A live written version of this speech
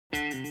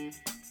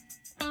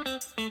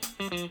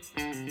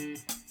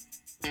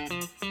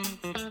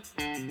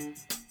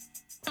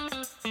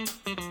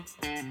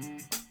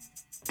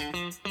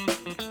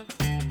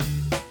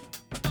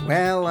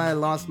Well, I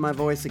lost my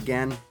voice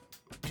again.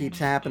 Keeps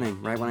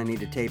happening right when I need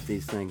to tape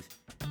these things.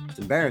 It's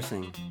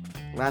embarrassing.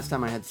 Last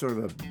time I had sort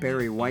of a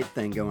Barry White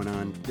thing going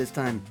on. This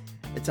time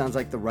it sounds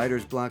like the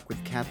writer's block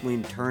with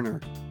Kathleen Turner.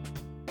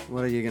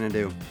 What are you going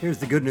to do? Here's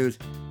the good news.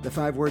 The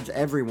 5 words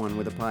everyone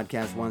with a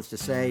podcast wants to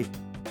say.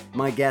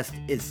 My guest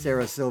is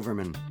Sarah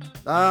Silverman.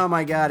 Oh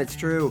my God, it's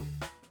true.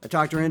 I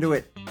talked her into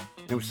it.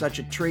 It was such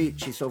a treat.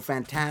 She's so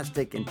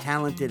fantastic and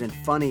talented and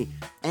funny,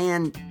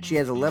 and she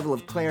has a level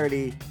of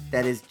clarity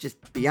that is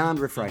just beyond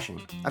refreshing.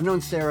 I've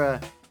known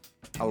Sarah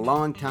a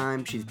long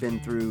time. She's been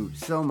through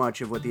so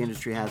much of what the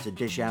industry has to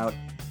dish out,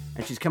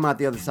 and she's come out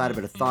the other side of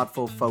it a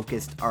thoughtful,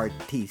 focused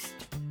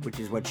artiste, which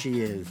is what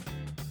she is.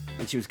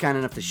 And she was kind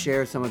enough to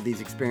share some of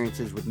these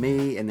experiences with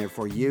me, and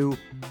therefore you,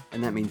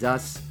 and that means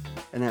us,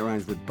 and that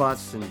rhymes with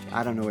bus, and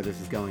I don't know where this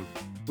is going.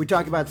 We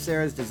talk about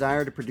Sarah's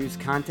desire to produce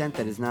content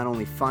that is not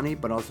only funny,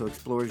 but also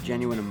explores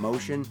genuine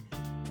emotion.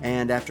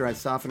 And after I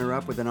soften her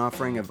up with an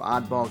offering of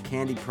oddball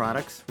candy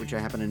products, which I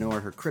happen to know are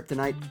her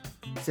kryptonite,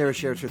 Sarah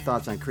shares her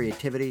thoughts on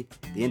creativity,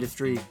 the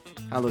industry,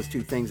 how those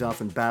two things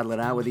often battle it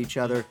out with each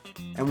other,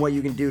 and what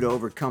you can do to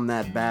overcome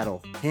that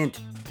battle. Hint,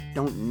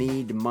 don't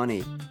need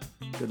money.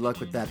 Good luck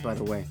with that, by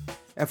the way.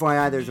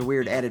 FYI, there's a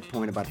weird edit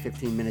point about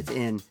 15 minutes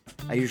in.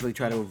 I usually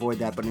try to avoid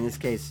that, but in this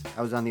case,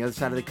 I was on the other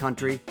side of the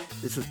country.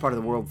 This was part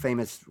of the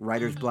world-famous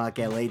Writer's Block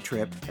LA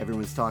trip.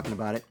 Everyone's talking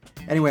about it.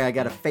 Anyway, I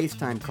got a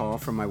FaceTime call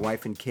from my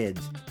wife and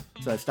kids,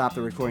 so I stopped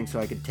the recording so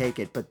I could take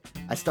it, but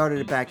I started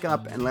it back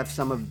up and left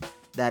some of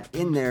that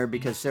in there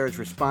because Sarah's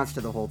response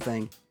to the whole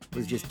thing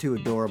was just too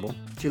adorable.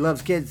 She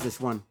loves kids, this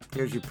one.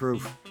 Here's your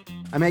proof.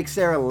 I make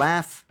Sarah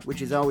laugh,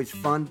 which is always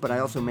fun, but I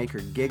also make her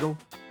giggle,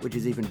 which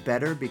is even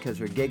better because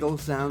her giggle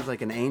sounds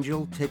like an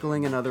angel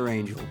tickling another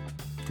angel.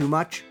 Too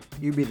much?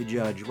 You be the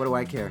judge. What do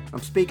I care? I'm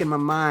speaking my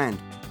mind.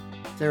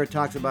 Sarah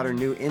talks about her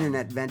new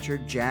internet venture,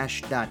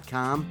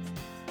 Jash.com,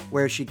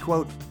 where she,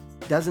 quote,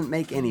 doesn't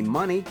make any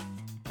money,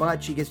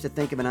 but she gets to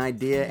think of an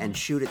idea and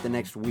shoot it the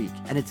next week.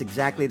 And it's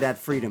exactly that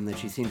freedom that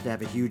she seems to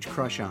have a huge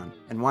crush on.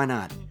 And why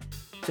not?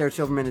 Sarah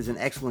Silverman is an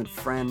excellent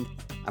friend.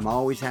 I'm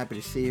always happy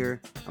to see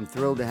her. I'm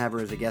thrilled to have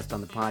her as a guest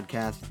on the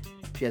podcast.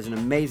 She has an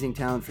amazing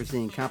talent for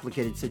seeing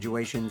complicated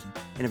situations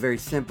in a very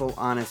simple,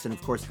 honest, and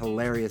of course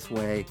hilarious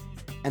way.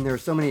 And there are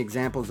so many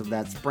examples of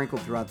that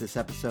sprinkled throughout this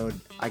episode.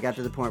 I got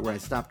to the point where I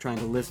stopped trying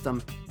to list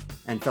them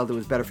and felt it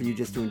was better for you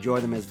just to enjoy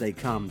them as they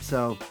come.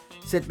 So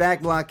sit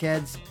back,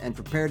 blockheads, and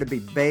prepare to be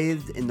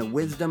bathed in the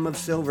wisdom of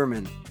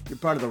Silverman. You're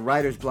part of the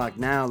writer's block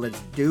now.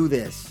 Let's do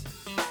this.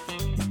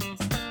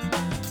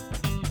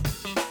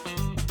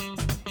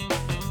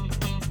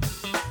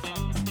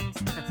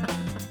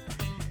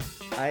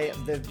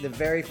 The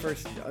very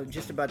first,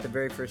 just about the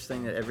very first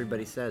thing that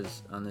everybody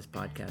says on this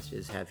podcast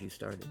is, have you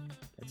started?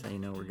 That's how you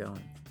know we're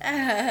going.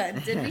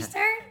 Did we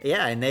start?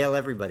 Yeah, I nail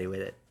everybody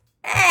with it.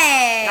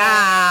 Hey!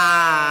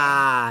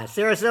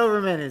 Sarah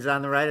Silverman is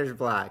on the writer's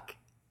block.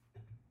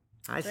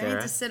 Hi, Do Sarah. I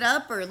need to sit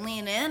up or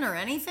lean in or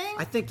anything?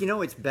 I think,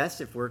 it's best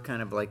if we're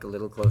kind of like a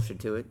little closer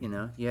to it,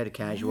 You had a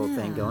casual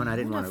thing going. I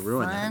didn't want to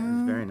ruin that. It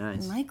was very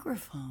nice.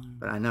 Microphone.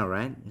 But I know,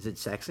 right? Is it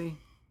sexy?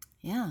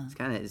 Yeah.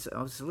 It's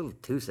a little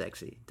too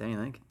sexy, don't you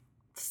think?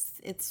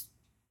 It's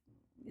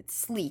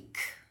sleek.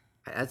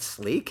 That's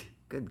sleek?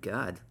 Good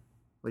God.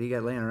 What do you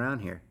got laying around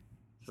here?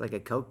 It's like a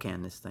Coke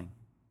can, this thing.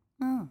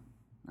 Oh,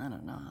 I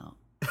don't know how.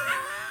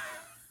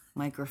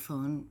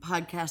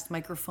 Podcast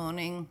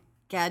microphoning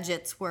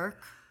gadgets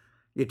work.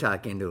 You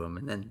talk into them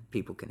and then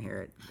people can hear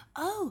it.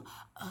 Oh.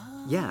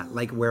 Yeah,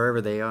 like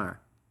wherever they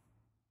are.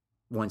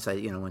 Once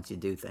you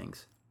do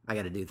things. I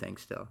got to do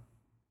things still.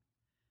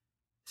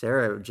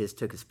 Sarah just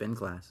took a spin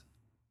class.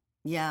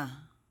 Yeah.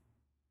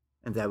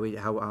 And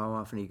how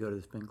often do you go to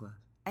the spin class?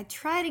 I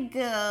try to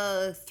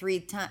go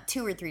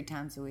 2 or 3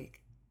 times a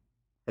week.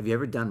 Have you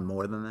ever done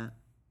more than that?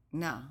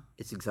 No.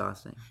 It's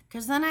exhausting.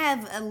 Because then I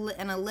have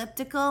an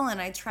elliptical,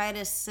 and I try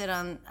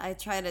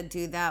to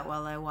do that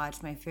while I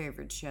watch my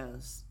favorite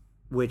shows.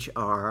 Which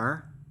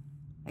are?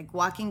 Like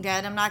Walking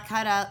Dead, I'm not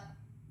caught up.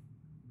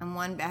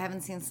 I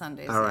haven't seen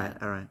Sundays all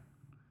yet. right.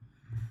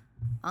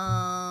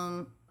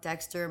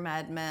 Dexter,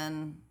 Mad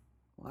Men,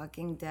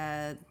 Walking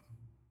Dead.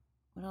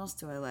 What else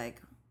do I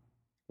like?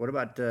 What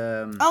about...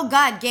 oh,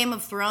 God, Game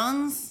of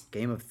Thrones.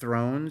 Game of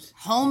Thrones.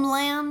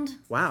 Homeland.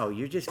 Wow,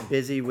 you're just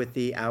busy with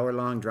the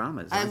hour-long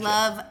dramas, I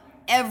love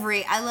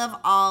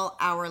all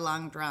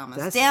hour-long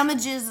dramas.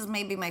 Damages is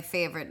maybe my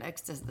favorite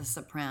next to The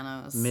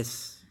Sopranos.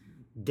 Miss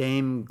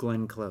Dame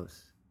Glenn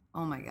Close.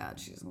 Oh, my God,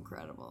 she's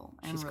incredible.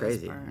 She's and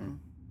crazy. Byrne.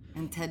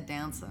 And Ted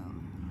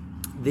Danson.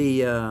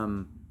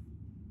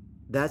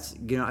 That's,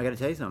 I got to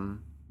tell you something,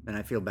 and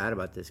I feel bad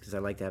about this because I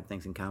like to have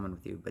things in common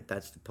with you, but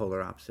that's the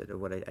polar opposite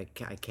of what I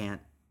can't.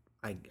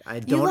 I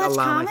don't you watch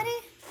allow comedy?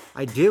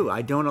 I do.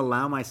 I don't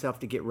allow myself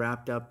to get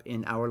wrapped up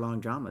in hour-long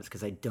dramas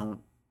because I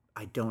don't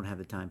have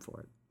the time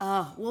for it.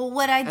 Oh, well,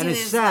 what I do and it's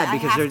is sad I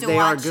because have to they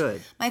are watch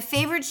good. my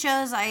favorite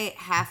shows. I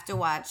have to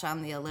watch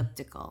on the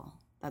elliptical.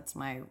 That's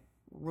my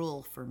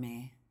rule for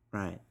me.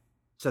 Right.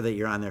 So that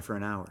you're on there for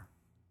an hour.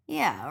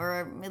 Yeah,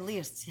 or at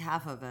least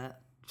half of it.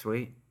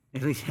 Sweet.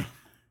 At least.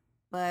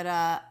 But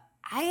I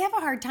have a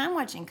hard time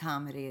watching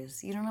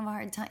comedies. You don't have a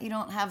hard time. You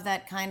don't have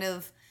that kind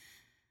of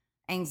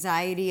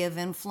anxiety of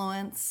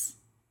influence.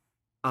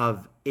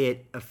 Of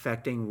it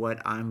affecting what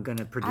I'm going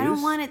to produce? I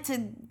don't want it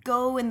to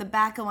go in the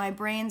back of my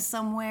brain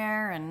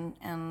somewhere and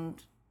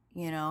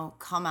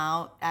come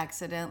out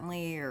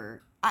accidentally,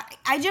 or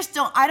I just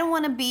don't. I don't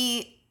want to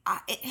be.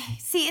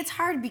 See, it's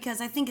hard because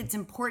I think it's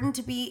important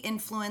to be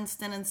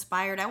influenced and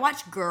inspired. I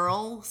watch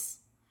Girls.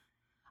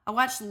 I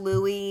watch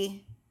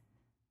Louie,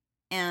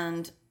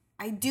 and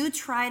I do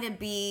try to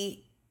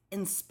be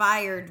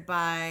inspired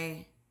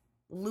by.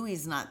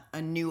 Louie's not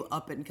a new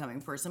up and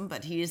coming person,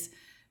 but he's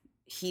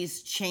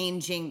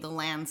changing the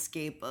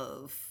landscape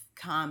of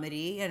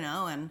comedy,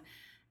 and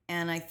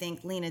I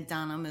think Lena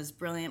Dunham is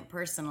brilliant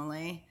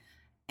personally.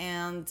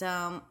 And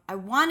I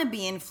want to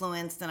be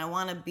influenced and I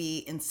want to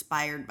be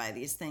inspired by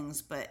these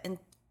things. But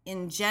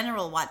in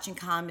general, watching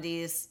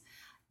comedies,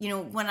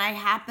 when I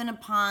happen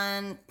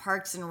upon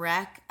Parks and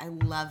Rec, I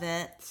love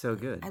it. So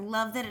good. I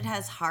love that it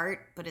has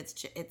heart, but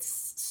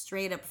it's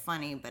straight up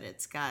funny, but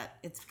it's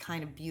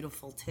kind of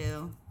beautiful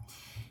too.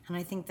 And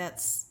I think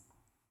that's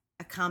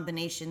a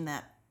combination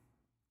that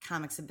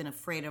comics have been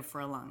afraid of for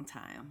a long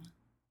time.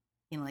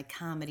 Like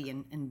comedy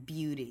and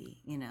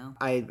beauty,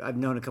 I've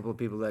known a couple of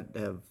people that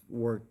have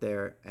worked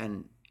there,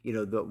 and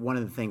one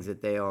of the things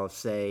that they all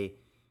say,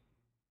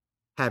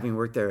 having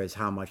worked there, is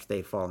how much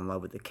they fall in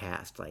love with the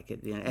cast. Like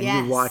it, and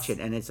yes. You watch it,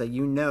 and it's like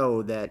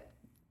that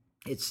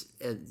it's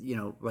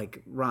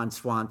like Ron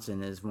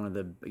Swanson is one of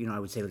the I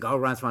would say like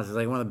Ron Swanson is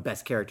like one of the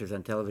best characters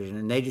on television,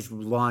 and they just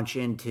launch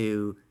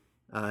into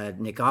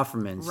Nick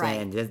Offerman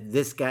saying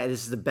this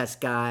is the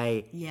best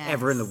guy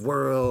ever in the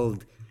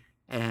world,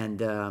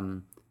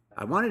 and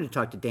I wanted to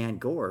talk to Dan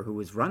Gore, who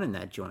was running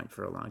that joint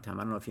for a long time.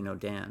 I don't know if you know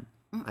Dan,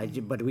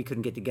 but we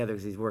couldn't get together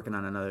because he's working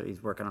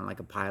on like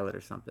a pilot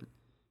or something.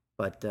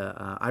 But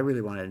I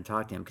really wanted to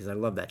talk to him because I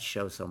love that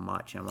show so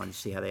much, and I wanted to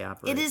see how they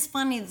operate. It is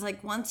funny. It's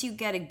like once you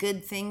get a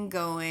good thing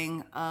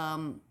going,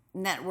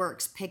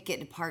 networks pick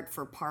it apart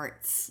for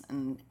parts,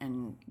 and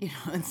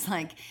it's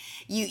like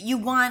you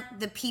want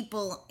the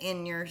people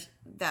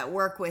that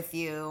work with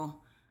you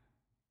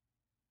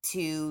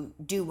to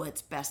do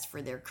what's best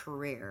for their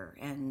career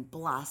and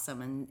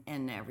blossom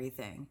and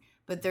everything.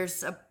 But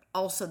there's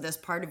also this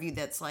part of you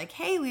that's like,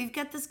 hey, we've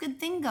got this good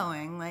thing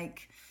going,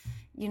 like,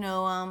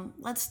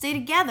 let's stay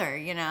together,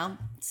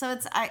 So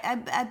it's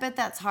I bet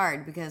that's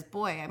hard because,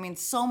 boy, I mean,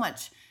 so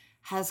much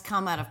has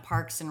come out of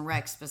Parks and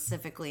Rec,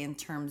 specifically in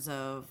terms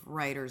of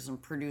writers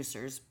and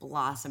producers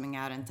blossoming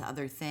out into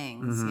other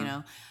things,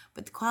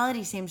 But the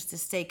quality seems to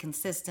stay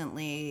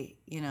consistently,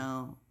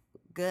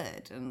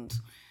 good, and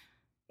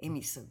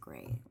Amy's so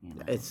great.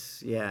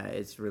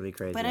 It's really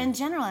crazy. But in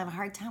general, I have a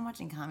hard time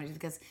watching comedies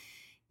because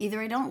either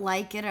I don't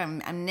like it, or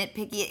I'm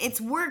nitpicky. It's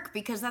work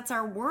because that's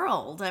our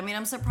world. I mean,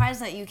 I'm surprised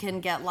that you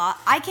can get lost.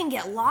 I can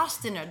get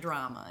lost in a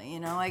drama.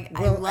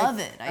 I love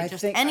it. I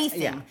just think,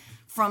 anything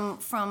from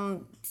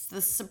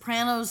The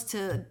Sopranos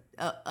to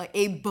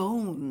a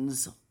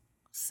Bones,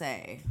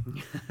 say.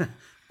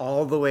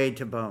 All the way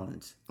to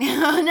Bones.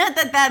 Not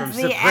that's from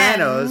the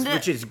Sopranos, end.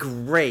 which is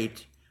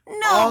great.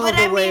 No, all but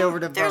the way mean, over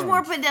to there's Bones.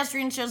 more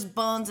pedestrian shows,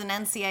 Bones and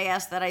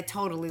NCIS, that I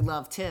totally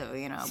love too.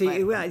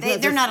 See, but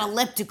they're not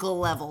elliptical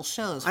level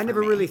shows. I never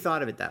really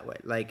thought of it that way.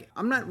 Like,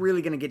 I'm not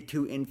really going to get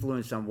too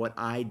influenced on what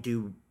I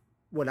do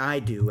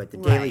at the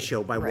Daily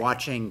Show by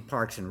watching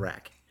Parks and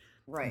Rec.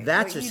 Right,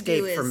 that's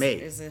escape for me.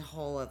 Is a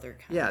whole other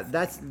kind. Yeah,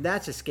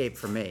 that's escape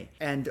for me.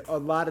 And a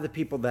lot of the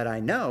people that I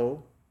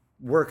know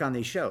work on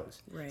these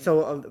shows. Right.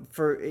 So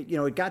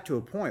it got to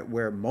a point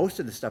where most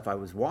of the stuff I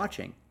was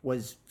watching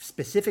was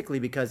specifically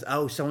because,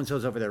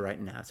 so-and-so's over there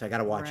right now, so I got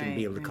to watch it and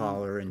be able to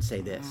call her and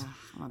say this.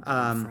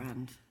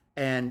 Friend.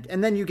 And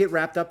then you get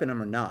wrapped up in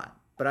them or not.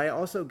 But I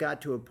also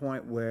got to a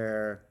point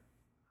where,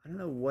 I don't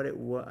know what it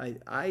was,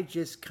 I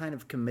just kind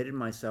of committed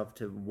myself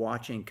to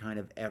watching kind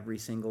of every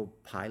single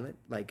pilot.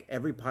 Like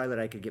every pilot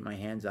I could get my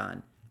hands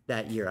on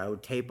that year, I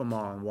would tape them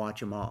all and watch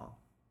them all.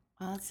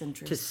 Oh, that's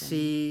interesting. To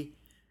see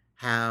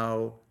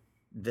how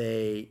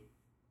they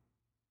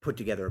put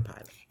together a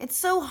pilot. It's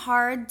so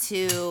hard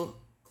to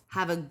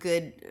have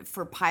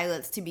for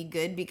pilots to be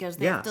good because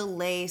they have to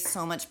lay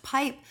so much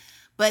pipe.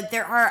 But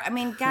there are,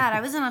 God, I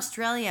was in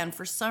Australia, and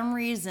for some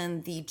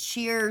reason the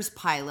Cheers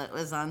pilot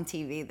was on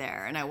TV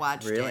there, and I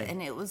watched it,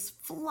 and it was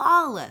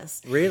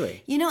flawless.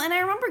 Really? And I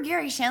remember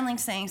Gary Shandling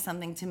saying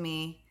something to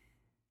me,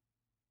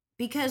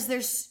 because I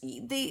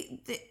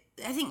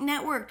think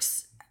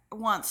networks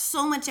want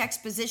so much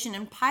exposition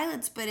in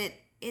pilots, but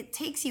it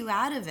takes you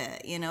out of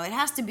it. It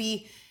has to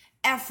be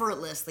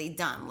effortlessly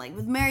done. Like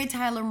with Mary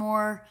Tyler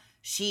Moore,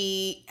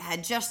 she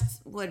had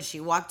just she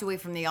walked away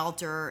from the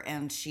altar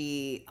and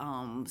she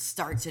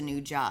starts a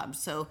new job.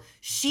 So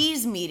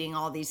she's meeting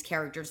all these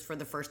characters for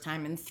the first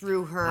time, and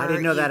through her, I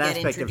didn't know that you get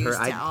aspect of her.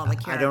 introduced to all the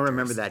characters. I don't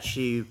remember that.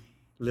 She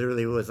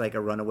literally was like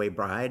a runaway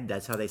bride.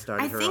 That's how they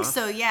started her I think off?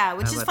 so, yeah.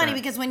 Which How is about funny that?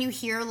 because when you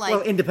hear like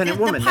Well, independent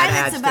the woman, that pilot's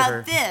adds to about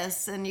her.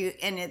 this, and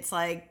it's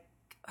like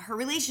her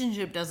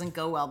relationship doesn't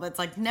go well, but it's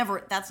like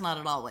never. That's not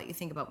at all what you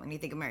think about when you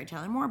think of Mary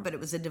Tyler Moore. But it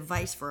was a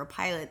device for a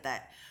pilot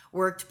that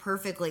worked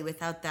perfectly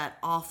without that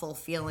awful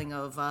feeling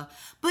of,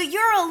 but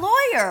you're a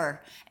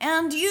lawyer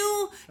and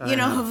you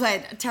know,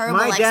 that terrible.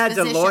 My dad's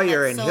a exposition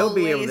lawyer, that's and so he'll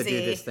be able to do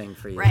lazy. this thing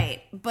for you.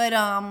 Right? But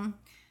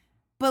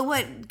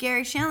what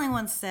Gary Shandling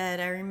once said,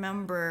 I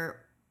remember,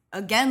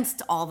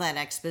 against all that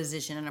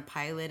exposition in a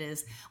pilot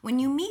is when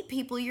you meet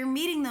people, you're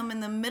meeting them in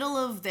the middle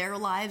of their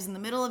lives, in the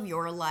middle of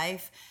your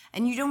life,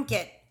 and you don't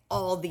get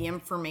all the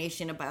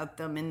information about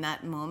them in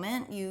that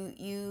moment.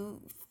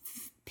 You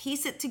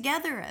piece it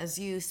together as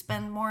you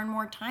spend more and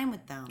more time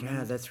with them.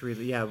 Yeah, that's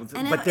really, yeah.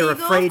 And But they're you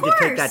go, afraid "Of to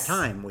take that course."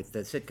 time with the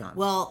sitcoms.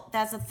 Well,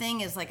 that's the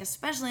thing is like,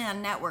 especially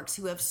on networks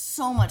who have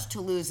so much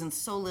to lose and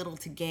so little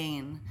to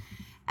gain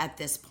at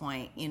this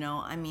point, you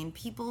know, I mean,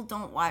 people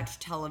don't watch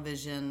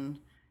television.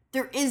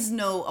 There is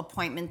no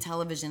appointment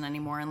television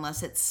anymore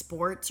unless it's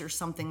sports or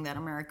something that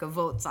America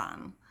votes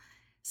on.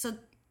 So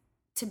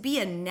to be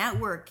a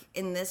network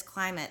in this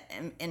climate,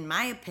 in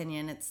my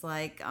opinion, it's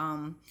like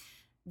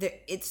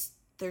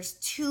there's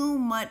too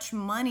much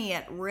money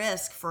at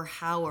risk for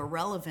how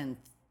irrelevant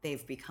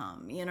they've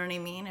become. You know what I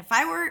mean? If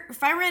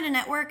I ran a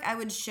network, I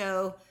would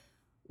show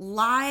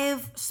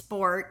live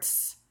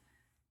sports,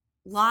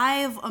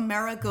 live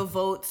America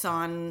votes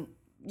on,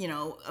 you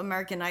know,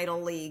 American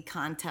Idol League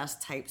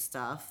contest type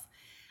stuff.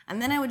 And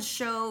then I would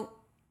show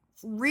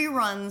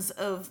reruns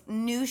of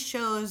new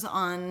shows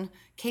on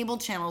cable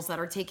channels that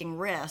are taking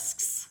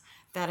risks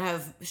that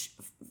have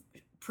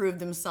proved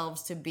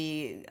themselves to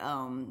be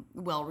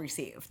well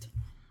received.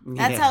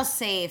 That's how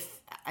safe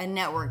a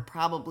network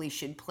probably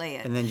should play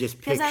it. And then just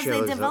pick because as they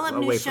shows develop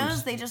new away from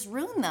shows, they just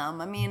ruin them.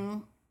 I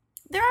mean,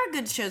 there are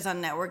good shows on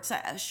networks,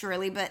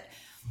 surely, but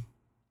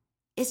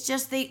it's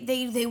just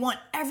they want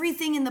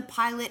everything in the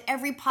pilot,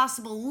 every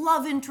possible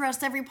love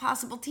interest, every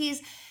possible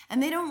tease,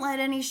 and they don't let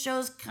any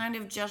shows kind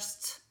of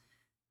just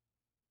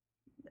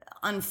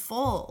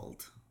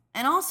unfold.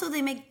 And also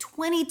they make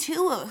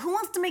 22 of, who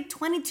wants to make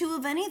 22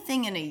 of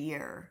anything in a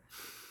year?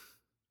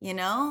 You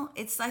know,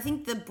 it's, I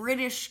think the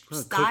British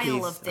style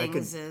Cookies, of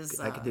things is.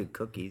 I could do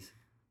cookies.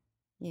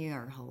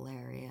 You're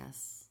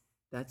hilarious.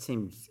 That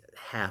seems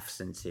half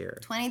sincere.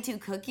 22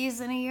 cookies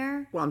in a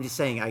year? Well, I'm just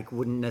saying I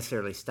wouldn't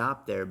necessarily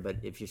stop there, but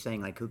if you're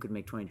saying like who could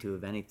make 22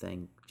 of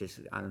anything, just,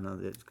 I don't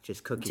know,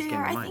 just cookies JR, came to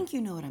I mind. think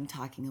you know what I'm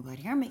talking about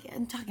here.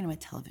 I'm talking about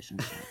television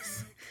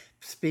shows.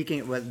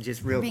 Speaking, well,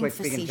 just real Being quick,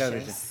 speaking of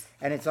television, facetious.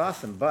 and it's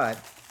awesome, but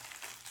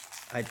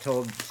I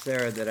told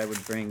Sarah that I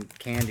would bring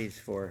candies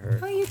for her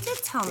Oh, you did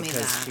tell me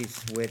because that. she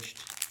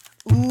switched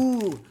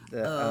Ooh.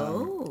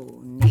 the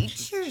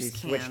Nature's she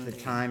switched candy. the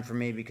time for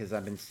me because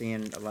I've been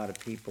seeing a lot of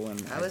people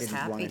and I I was didn't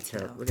happy want it to.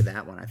 to. Look at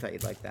that one. I thought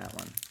you'd like that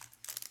one.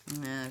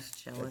 No, it's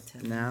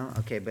gelatin. No,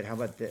 okay, but how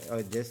about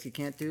this? You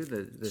can't do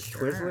the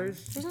Sure.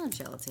 Twizzlers. There's no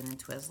gelatin in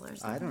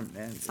Twizzlers. I don't.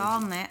 It's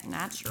all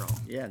natural.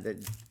 Yeah, the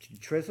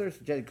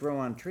Twizzlers just grow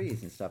on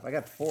trees and stuff. I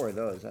got 4 of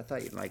those. I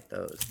thought you'd like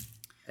those.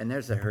 And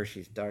there's the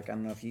Hershey's Dark. I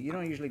don't know if you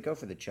don't usually go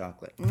for the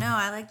chocolate. No,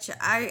 I like.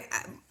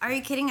 Are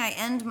you kidding? I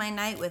end my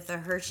night with a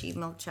Hershey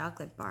milk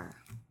chocolate bar.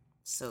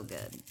 So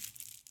good.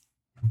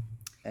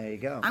 There you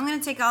go. I'm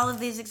gonna take all of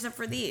these except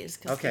for these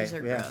because Okay, these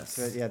are yeah, gross.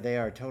 so, yeah, they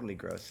are totally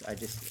gross. I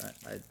just,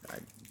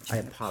 I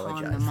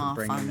apologize them for off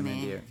bringing on them me.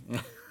 into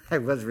here. I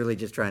was really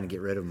just trying to get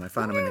rid of them. I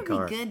found them in the Wouldn't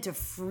car. it be good to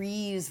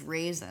freeze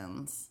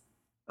raisins?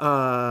 Be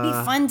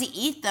Uh, fun to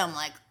eat them.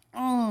 Like,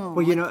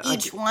 well, you know,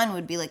 each one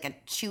would be like a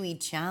chewy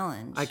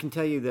challenge. I can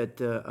tell you that,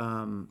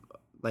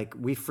 like,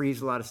 we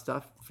freeze a lot of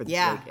stuff for the,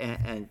 Yeah. like,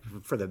 and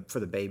for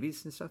the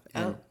babies and stuff.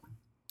 And,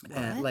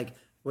 What? like,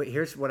 wait,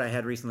 here's what I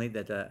had recently.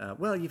 That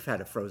well, you've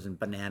had a frozen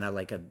banana,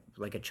 like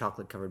a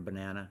chocolate covered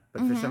banana,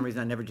 but for some reason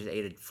I never just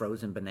ate a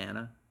frozen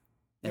banana,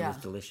 and it was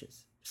Yeah.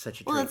 delicious.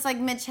 Such a Well, treat. it's like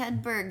Mitch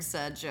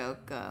Hedberg's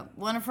joke.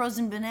 Want a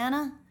frozen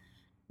banana?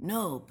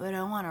 No, but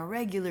I want a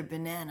regular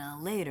banana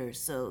later,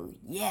 so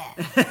yeah.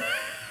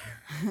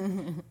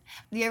 Do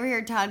you ever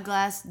hear Todd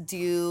Glass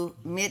do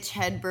Mitch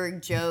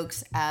Hedberg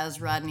jokes as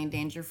Rodney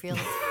Dangerfield?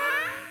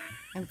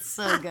 It's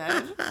so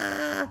good.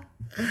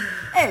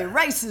 Hey,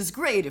 rice is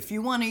great if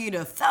you want to eat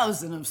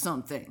 1,000 of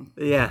something.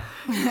 Yeah,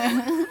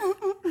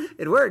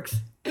 it works.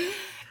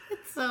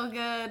 It's so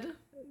good.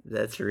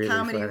 That's really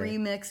Comedy funny.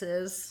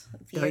 remixes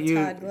via Don't you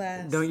Todd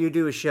Glass. don't you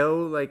do a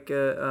show like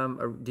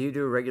do you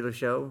do a regular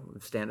show,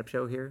 stand up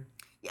show here?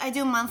 I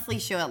do a monthly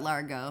show at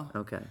Largo.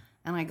 Okay.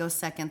 And I go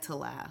second to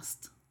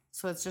last.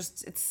 So it's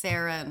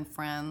Sarah and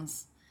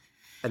friends.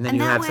 And then And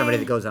you that have somebody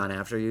way- that goes on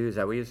after you. Is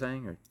that what you're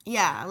saying? Or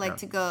Yeah, I like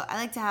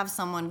to have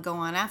someone go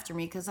on after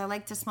me because I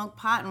like to smoke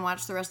pot and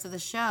watch the rest of the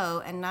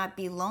show and not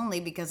be lonely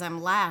because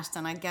I'm last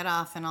and I get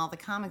off and all the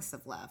comics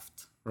have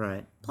left.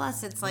 Right.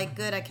 Plus, it's like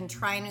good. I can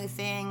try new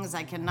things.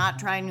 I can not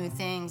try new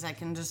things. I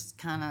can just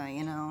kind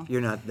of,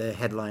 You're not the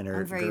headliner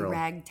I'm very girl.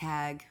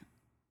 ragtag.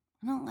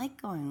 I don't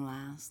like going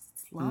last.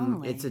 It's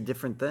lonely. It's a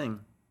different thing.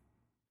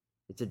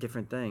 It's a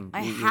different thing.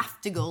 I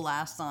have to go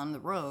last on the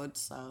road,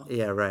 so.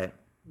 Yeah, right.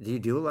 Do you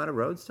do a lot of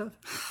road stuff?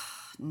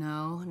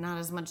 No, not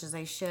as much as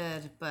I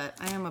should, but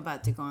I am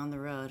about to go on the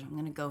road. I'm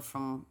going to go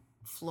from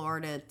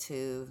Florida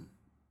to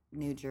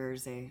New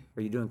Jersey.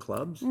 Are you doing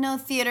clubs? No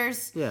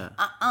theaters. Yeah.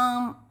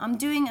 I'm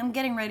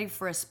getting ready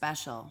for a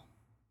special.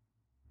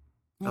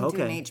 I'm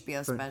doing an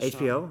HBO For special.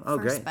 HBO? Oh,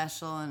 First great.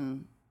 special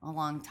in a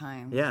long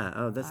time. Yeah.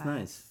 Oh, that's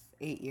nice.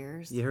 8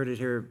 years. You heard it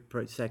here,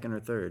 second or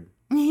third.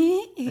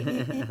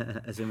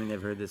 Assuming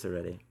they've heard this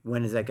already.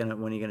 When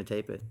are you gonna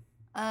tape it?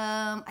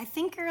 I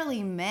think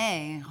early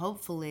May,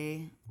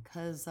 hopefully,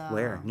 because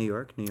Where? New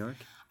York?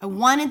 I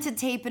wanted to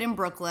tape it in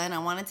Brooklyn. I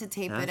wanted to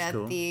tape it That's at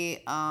cool. the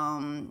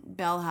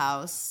Bell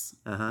House.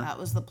 Uh-huh. That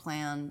was the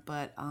plan,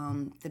 but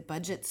the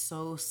budget's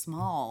so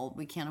small,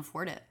 we can't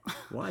afford it.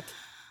 What?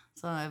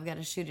 So I've got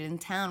to shoot it in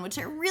town, which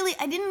I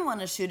didn't want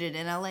to shoot it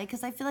in LA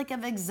because I feel like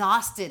I've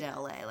exhausted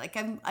LA. Like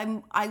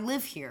I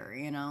live here,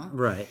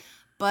 Right.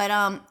 But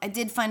I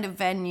did find a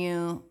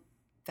venue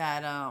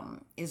that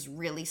is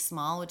really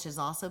small, which has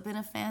also been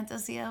a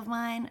fantasy of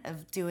mine,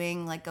 of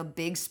doing like a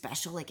big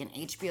special, like an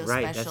HBO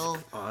Right, special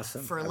that's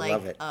awesome. for I like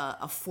love it.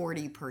 a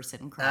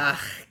 40-person crowd.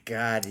 Ah,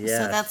 God,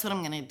 yeah. So that's what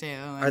I'm gonna do.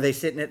 Are they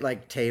sitting at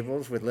like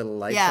tables with little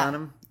lights Yeah. on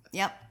them?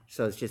 Yep.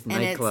 So it's just And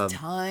nightclub. it's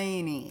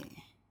tiny.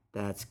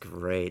 That's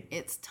great.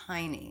 It's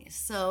tiny.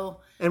 So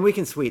And we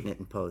can sweeten it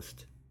in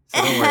post. So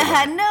don't worry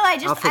about it. no,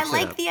 I'll fix I it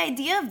like up. the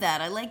idea of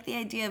that. I like the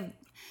idea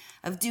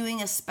of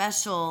doing a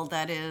special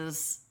that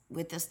is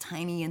with this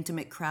tiny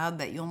intimate crowd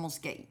that you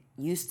almost get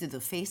used to the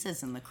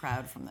faces in the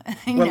crowd from the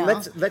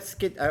Well, let's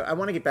get. I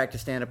want to get back to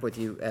stand up with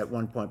you at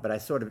one point, but I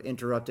sort of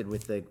interrupted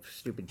with the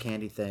stupid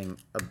candy thing.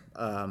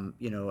 A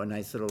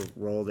nice little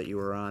role that you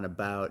were on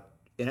about,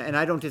 and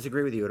I don't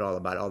disagree with you at all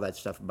about all that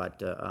stuff about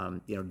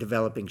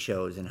developing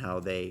shows and how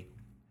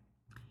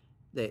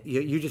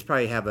you just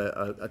probably have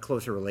a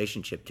closer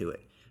relationship to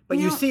it. But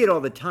you see it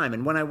all the time,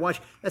 and when I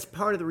watch, that's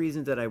part of the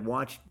reason that I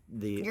watch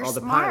You're all the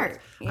smart,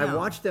 pilots. I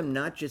watch them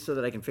not just so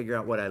that I can figure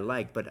out what I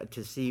like, but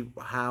to see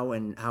how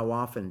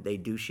often they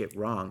do shit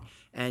wrong.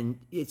 And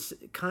it's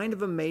kind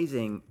of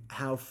amazing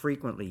how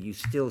frequently you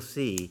still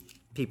see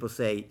people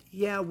say,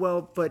 "Yeah,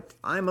 well, but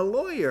I'm a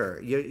lawyer."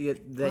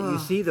 You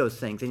see those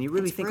things, and you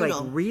really It's think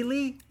brutal. like,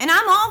 really? And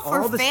I'm all for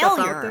All the stuff out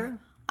failure. there?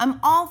 I'm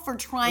all for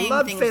trying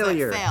love things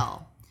failure. that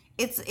fail.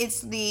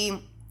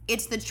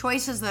 It's the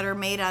choices that are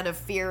made out of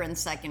fear and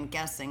second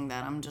guessing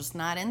that I'm just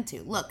not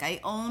into. Look, I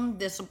own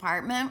this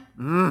apartment.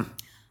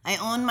 I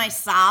own my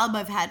Saab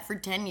I've had for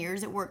 10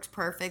 years. It works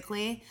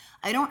perfectly.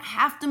 I don't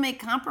have to make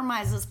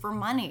compromises for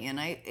money, and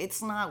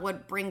it's not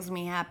what brings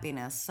me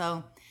happiness.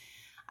 So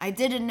I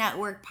did a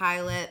network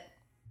pilot.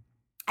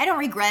 I don't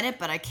regret it,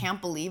 but I can't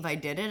believe I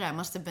did it. I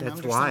must have been That's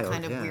under wild, some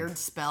kind of yeah. weird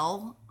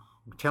spell.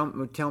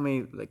 Tell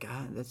me, like,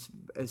 that's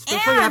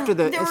especially And after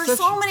there were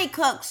so many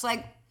cooks.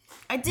 Like,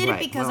 I did it Right,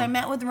 because well- I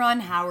met with Ron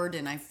Howard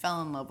and I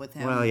fell in love with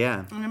him. Well,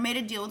 yeah. And I made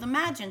a deal with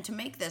Imagine to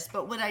make this.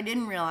 But what I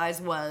didn't realize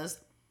was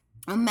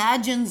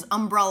Imagine's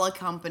umbrella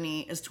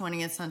company is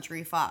 20th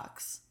Century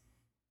Fox.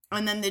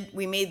 And then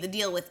we made the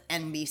deal with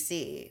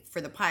NBC for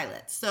the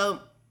pilot. So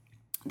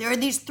there are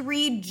these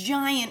three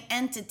giant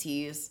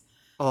entities.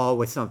 all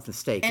with some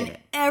stake in And it.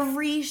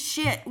 every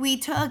shit we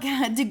took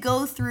had to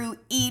go through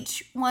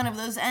each one of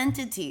those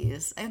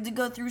entities. I had to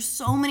go through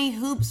so many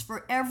hoops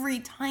for every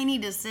tiny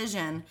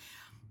decision.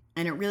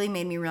 And it really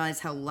made me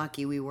realize how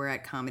lucky we were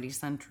at Comedy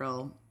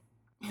Central,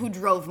 who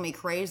drove me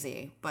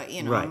crazy. But,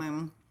 Right. I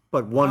mean,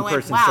 But one I went,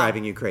 person's wow.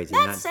 driving you crazy.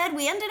 That not- said,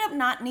 we ended up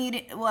not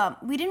needing,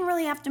 we didn't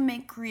really have to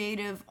make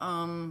creative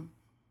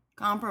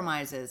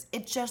compromises.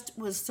 It just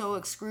was so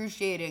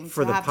excruciating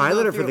for to the have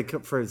pilot to or go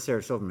for through. the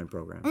Sarah Silverman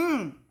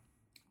program?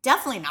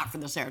 Definitely not for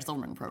the Sarah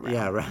Silverman program.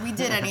 Yeah, right. We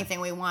did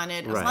anything we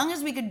wanted. As Right. long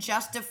as we could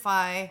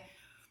justify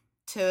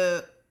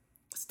to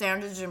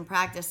standards and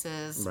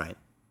practices Right.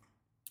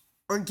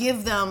 or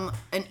give them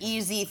an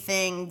easy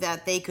thing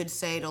that they could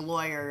say to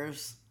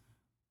lawyers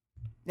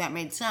that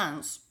made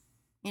sense,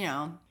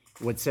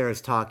 What Sarah's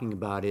talking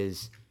about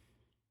is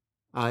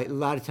a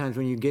lot of times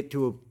when you get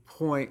to a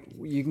point,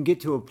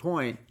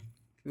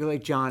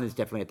 like John is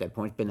definitely at that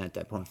point, been at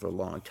that point for a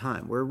long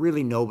time, where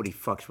really nobody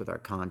fucks with our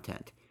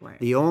content. Right.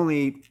 The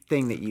only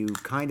thing that you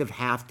kind of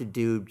have to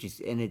do,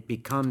 and it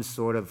becomes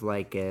sort of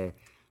like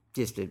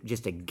just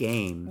a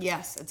game.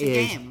 Yes, it's a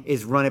game.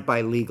 Is run it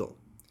by legal.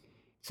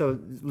 So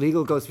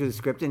legal goes through the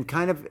script and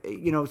kind of,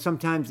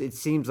 sometimes it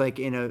seems like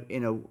in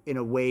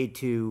a way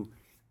to,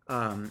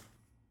 oh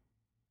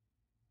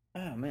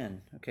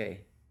man,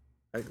 okay.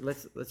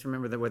 Let's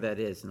remember where that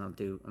is, and I'm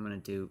gonna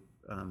do.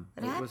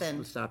 happened?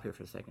 Let's stop here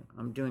for a second.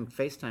 I'm doing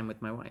FaceTime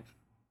with my wife.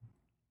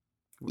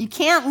 You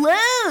can't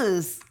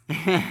lose.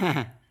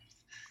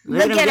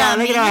 Look Look at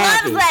him. He how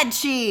loves happy. that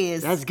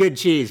cheese. That's good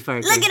cheese,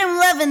 Parker. Look at him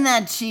loving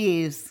that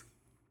cheese.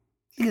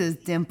 Look at his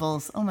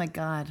dimples. Oh my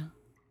God.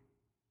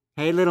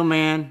 Hey, little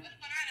man.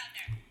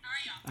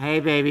 Hey,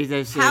 baby.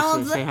 How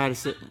old's Say it? hi to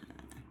sit.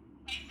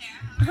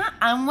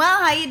 I'm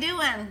well. How you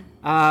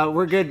doing?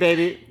 We're good,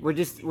 baby.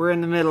 We're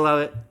in the middle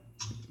of it.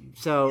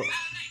 So,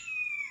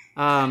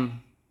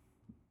 um,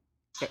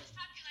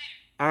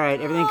 all right,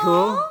 everything cool?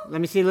 Aw.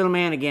 Let me see little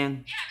man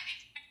again.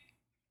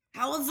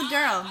 How old's the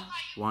girl?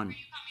 1.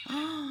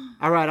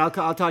 All right,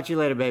 I'll talk to you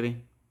later, baby.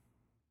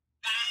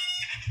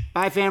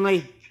 Bye,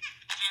 family.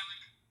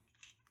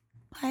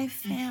 Hi,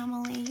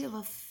 family. You have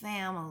a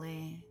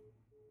family.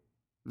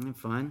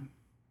 Fun.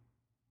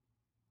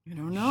 I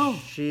don't know.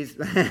 She's.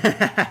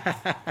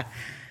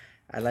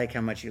 I like how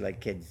much you like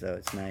kids, though.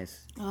 It's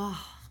nice.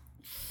 Oh,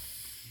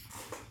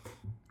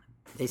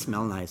 They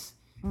smell nice,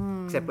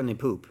 except when they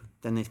poop.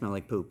 Then they smell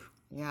like poop.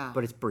 yeah.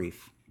 But it's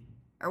brief.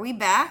 Are we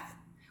back?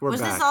 We're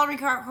Was back. this all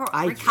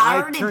I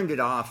recorded? turned it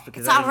off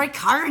because It's all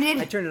recorded.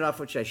 I turned it off,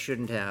 which I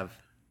shouldn't have.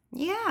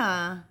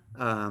 Yeah.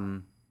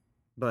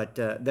 But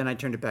then I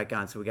turned it back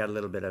on, so we got a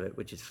little bit of it,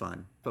 which is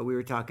fun. But we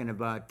were talking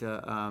about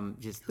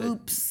just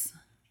Oops.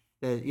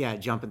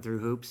 Jumping through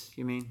hoops.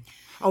 You mean?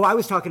 Oh, I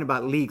was talking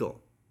about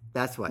legal.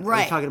 That's what. I was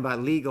Right. talking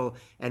about legal,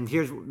 and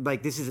here's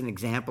this is an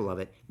example of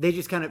it. They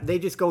just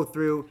go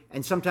through,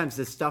 and sometimes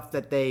the stuff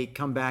that they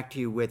come back to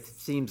you with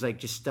seems like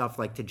just stuff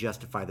like to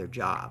justify their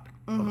job.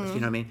 Almost,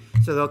 you know what I mean?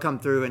 So they'll come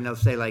through and they'll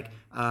say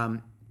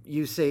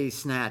you say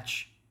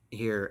snatch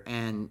here,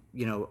 and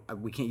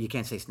you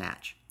can't say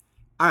snatch.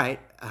 All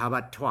right, how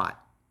about twat?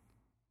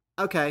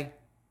 Okay.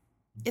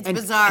 It's And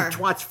bizarre.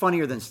 twat's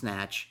funnier than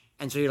snatch.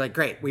 And so you're like,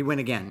 great, we win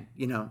again,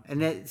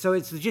 so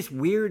it's just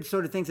weird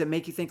sort of things that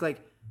make you think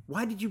like,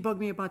 why did you bug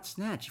me about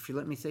snatch if you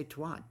let me say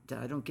twat?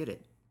 I don't get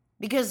it.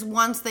 Because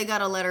once they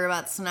got a letter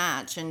about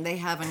snatch, and they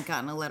haven't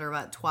gotten a letter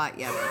about twat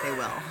yet, but they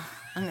will.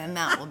 And then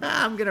that will be.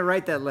 I'm going to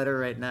write that letter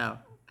right now.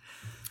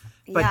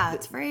 Yeah,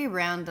 it's very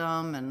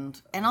random,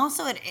 and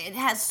also it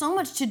has so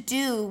much to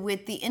do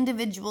with the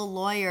individual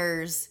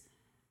lawyer's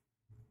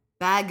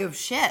bag of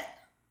shit.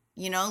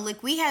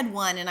 Like we had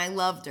one, and I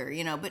loved her,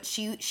 but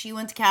she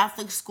went to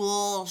Catholic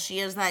school. She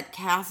has that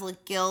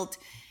Catholic guilt,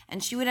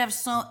 and she would have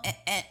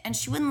and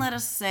she wouldn't let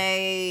us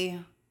say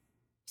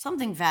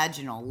something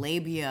vaginal,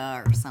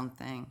 labia or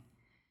something.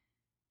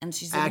 And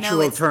she said, Actual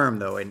no, it's term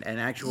though, an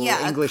actual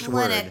English a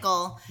word.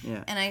 clinical.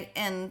 Yeah.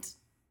 And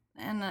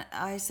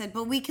I said,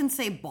 but we can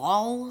say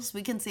balls,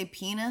 we can say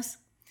penis.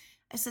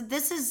 I said,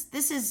 this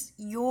is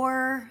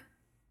your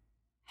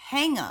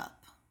hang up.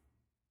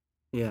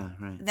 Yeah,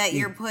 right. That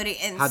you're putting,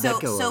 and how'd so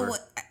that go over?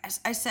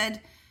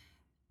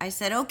 I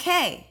said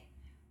okay,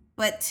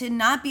 but to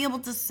not be able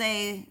to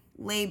say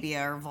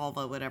labia or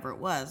vulva, whatever it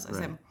was, I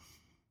said,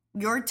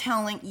 you're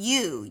telling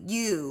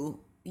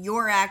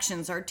your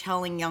actions are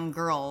telling young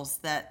girls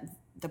that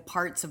the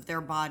parts of their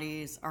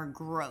bodies are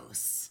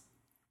gross.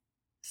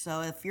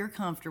 So if you're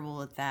comfortable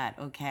with that,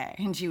 okay.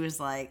 And she was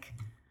like,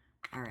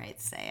 all right,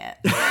 say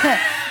it.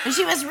 But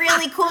she was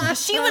really cool.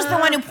 She was the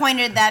one who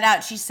pointed that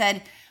out. She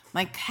said,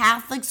 my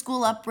Catholic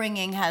school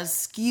upbringing has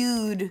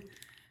skewed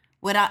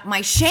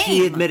my shame.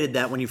 She admitted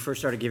that when you first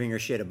started giving her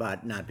shit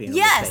about not being able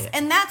to say Yes, it.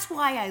 and that's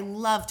why I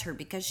loved her,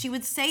 because she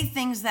would say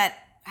things that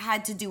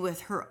had to do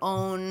with her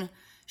own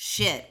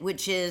shit,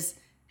 which is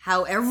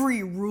how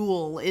every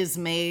rule is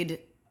made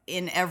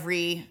in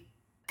every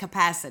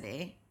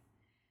capacity.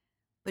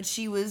 But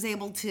she was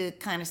able to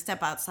kind of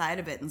step outside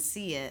of it and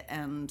see it,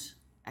 and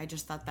I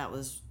just thought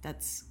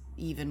that's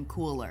even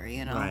cooler,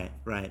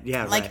 Right.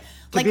 Yeah, Like- right.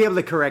 like To be able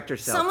to correct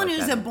herself. Someone like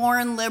who's that. a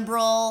born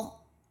liberal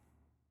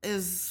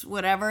is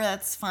whatever,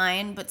 that's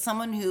fine. But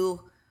someone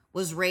who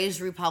was raised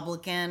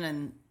Republican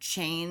and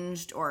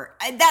changed,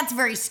 that's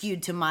very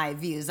skewed to my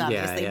views,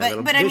 obviously.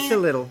 yeah, but I just mean, a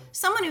little.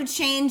 someone who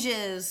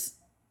changes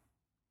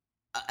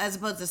as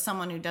opposed to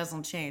someone who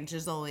doesn't change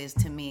is always,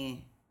 to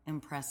me,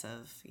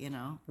 impressive.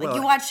 Well,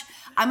 you watch.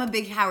 I'm a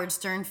big Howard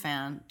Stern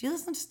fan. Do you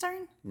listen to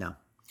Stern? No.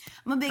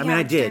 I'm a big. I mean, I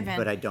Howard Stern did, fan.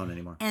 but I don't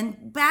anymore.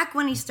 And back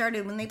when he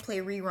started, when they play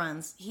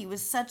reruns, he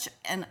was such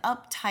an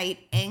uptight,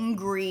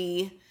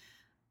 angry,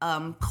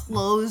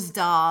 closed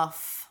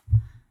off,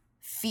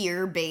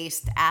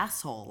 fear-based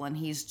asshole. And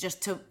he's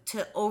just to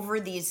over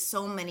these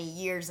so many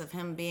years of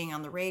him being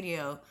on the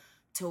radio,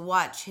 to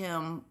watch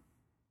him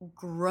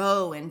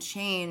grow and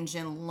change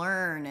and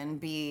learn and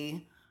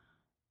be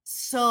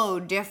so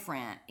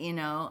different,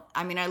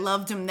 I mean, I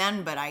loved him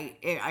then, but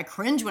I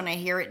cringe when I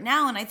hear it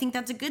now, and I think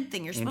that's a good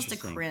thing. You're supposed to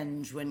Interesting.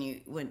 cringe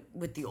when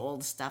with the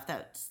old stuff.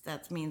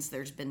 That means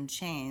there's been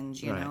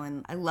change, Right.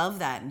 and I love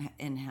that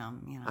in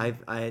him.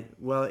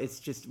 Well, it's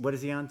just, what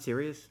is he on?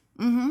 Sirius?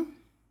 Mm-hmm.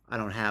 I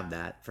don't have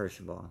that,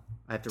 first of all.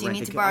 I have to Do you rent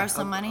need a- to borrow I'll-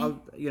 some money?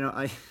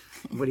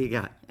 What do you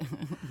got?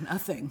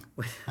 Nothing.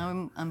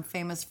 I'm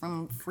famous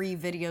from free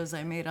videos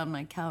I made on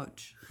my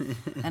couch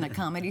and a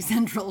Comedy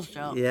Central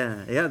show.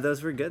 Yeah,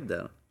 those were good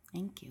though.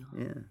 Thank you.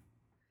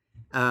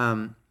 Yeah.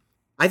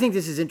 I think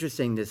this is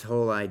interesting, this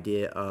whole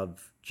idea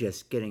of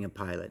just getting a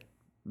pilot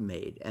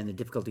made and the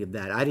difficulty of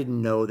that. I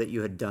didn't know that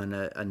you had done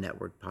a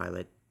network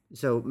pilot.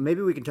 So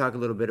maybe we can talk a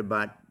little bit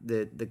about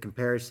the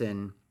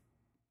comparison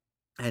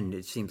and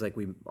it seems like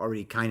we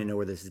already kind of know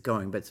where this is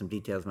going, but some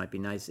details might be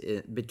nice,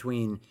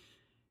 between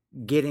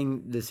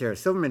getting the Sarah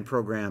Silverman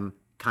program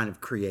kind of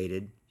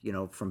created,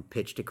 from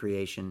pitch to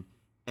creation,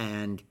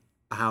 and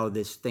how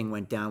this thing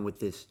went down with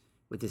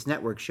this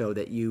network show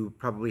that you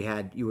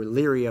were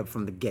leery of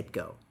from the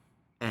get-go.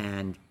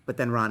 But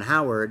then Ron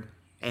Howard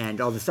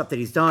and all the stuff that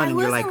he's done, and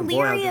you're like, I wasn't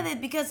leery of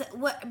it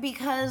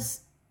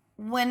because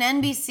when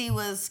NBC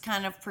was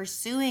kind of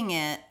pursuing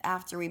it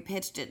after we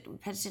pitched it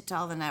to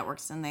all the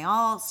networks, and they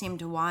all seemed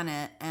to want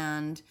it.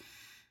 And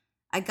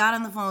I got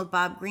on the phone with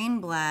Bob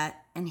Greenblatt,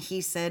 and he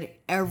said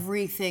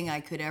everything I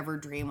could ever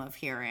dream of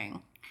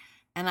hearing.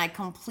 And I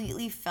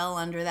completely fell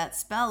under that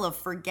spell of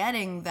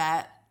forgetting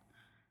that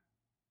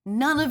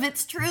none of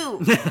it's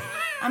true.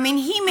 I mean,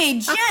 he may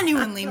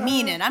genuinely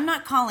mean it. I'm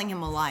not calling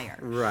him a liar.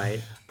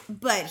 right.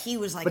 But he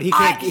was like, But he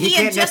can't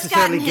had just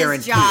gotten necessarily his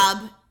guarantee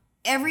job.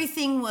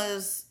 Everything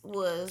was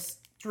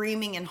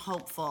dreaming and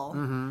hopeful.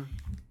 Mm-hmm.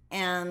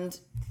 And,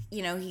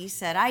 he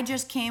said, I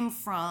just came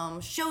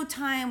from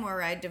Showtime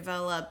where I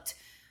developed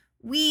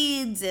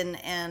Weeds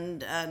and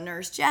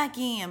Nurse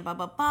Jackie and blah,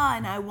 blah, blah.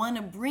 And I want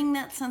to bring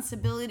that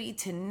sensibility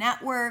to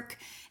network.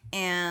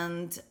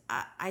 And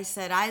I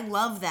said, I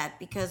love that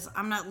because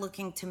I'm not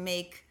looking to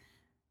make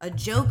a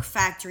joke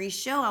factory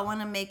show. I want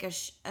to make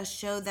a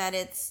show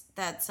that's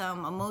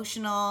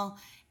emotional,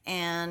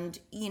 and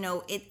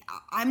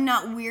I'm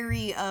not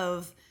weary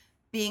of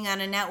being on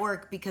a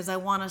network because I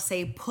want to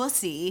say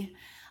pussy.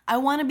 I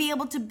want to be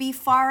able to be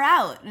far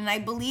out, and I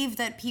believe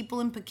that people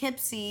in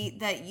Poughkeepsie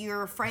that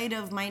you're afraid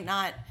of might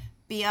not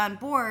be on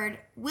board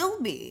will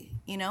be.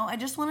 I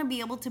just want to be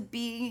able to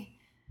be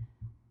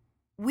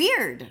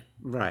weird,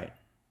 Right.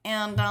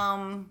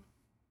 and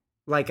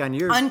Like on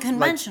your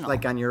unconventional,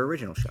 like on your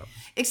original show.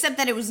 Except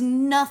that it was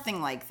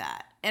nothing like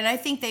that, and I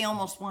think they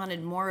almost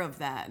wanted more of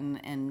that,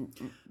 and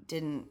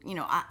didn't.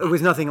 It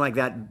was nothing like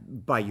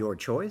that by your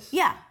choice.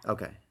 Yeah,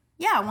 Okay.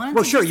 yeah. I wanted.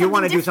 Well, to sure, do you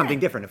want to do different. something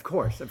different, of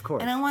course.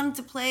 And I wanted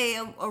to play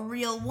a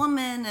real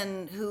woman,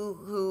 and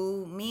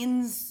who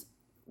means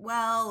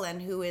well,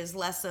 and who is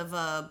less of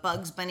a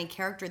Bugs Bunny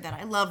character that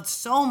I loved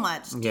so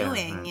much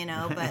doing.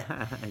 But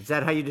is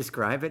that how you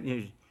describe it?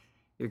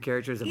 Your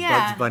character is a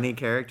Yeah. Bugs Bunny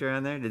character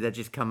on there? Did that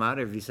just come out,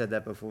 or have you said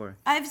that before?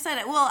 I've said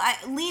it. Well,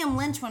 Liam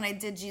Lynch, when I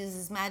did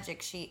Jesus'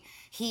 Magic, he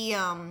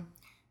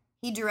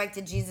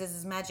directed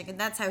Jesus' Magic, and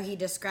that's how he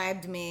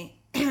described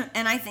me.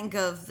 And I think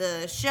of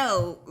the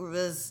show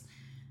was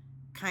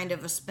kind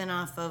of a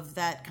spin-off of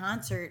that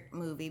concert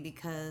movie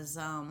because,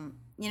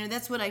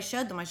 that's what I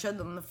showed them. I showed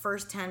them the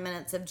first 10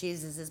 minutes of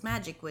Jesus'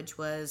 Magic, which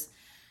was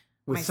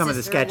With my some of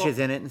the sister sketches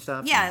in it and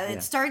stuff? Yeah,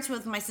 it starts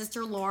with my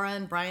sister Laura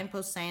and Brian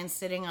Posehn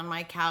sitting on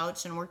my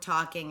couch, and we're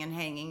talking and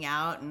hanging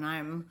out, and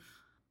I'm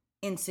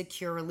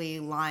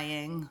insecurely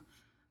lying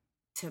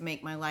to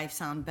make my life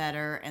sound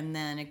better. And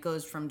then it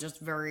goes from just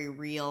very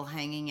real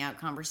hanging out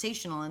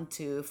conversational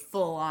into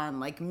full on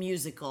like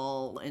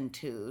musical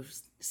into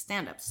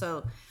stand up.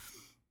 So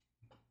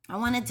I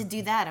wanted to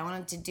do that. I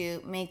wanted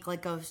to make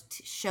like a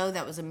show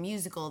that was a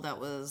musical that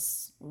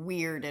was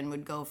weird and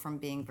would go from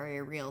being very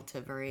real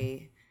to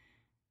very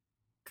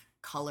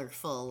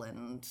colorful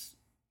and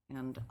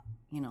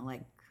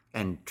like.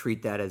 And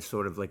treat that as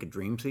sort of like a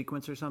dream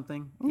sequence or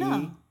something?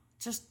 No,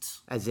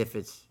 just as if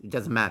it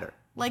doesn't matter.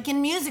 like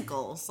in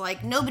musicals,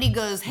 like nobody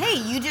goes, "Hey,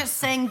 you just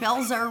sang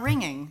Bells Are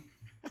Ringing."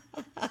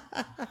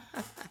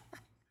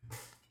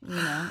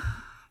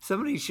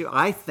 Somebody should.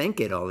 I think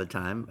it all the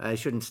time. I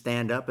shouldn't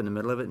stand up in the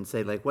middle of it and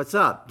say, like, "What's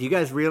up? Do you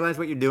guys realize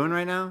what you're doing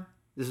right now?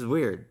 This is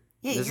weird."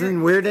 Yeah, this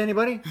isn't weird to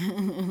anybody.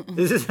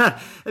 This is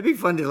not. It'd be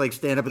fun to like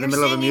stand up in the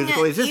middle of a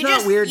musical. Is this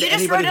not weird to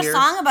anybody here? You just wrote a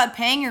song about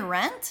paying your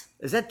rent?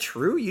 Is that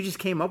true? You just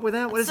came up with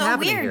that? What is so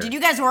happening weird. here? Did you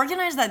guys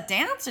organize that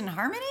dance in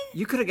harmony?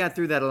 You could have got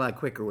through that a lot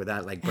quicker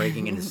without like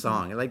breaking into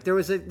song. Like there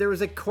was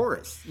a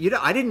chorus.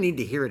 I didn't need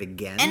to hear it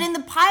again. And in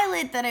the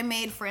pilot that I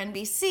made for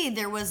NBC,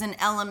 there was an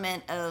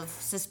element of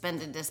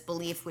suspended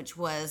disbelief, which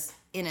was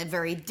in a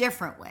very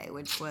different way,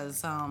 which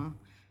was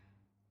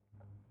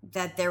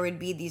that there would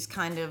be these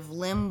kind of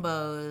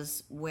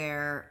limbos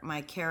where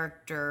my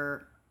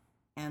character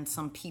and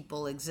some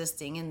people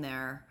existing in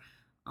there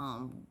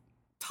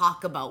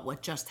talk about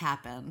what just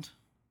happened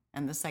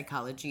and the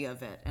psychology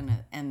of it,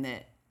 and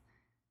that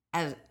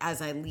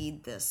as I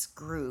lead this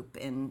group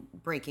in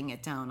breaking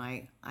it down,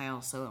 I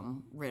also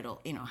am riddled,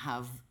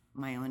 have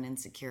my own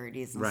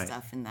insecurities and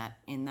stuff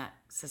in that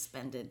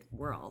suspended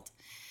world.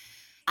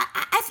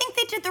 I think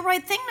they did the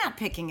right thing not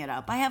picking it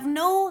up.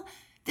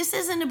 This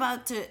isn't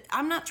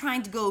I'm not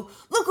trying to go,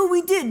 look what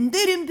we did and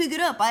they didn't pick it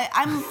up.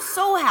 I'm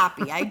so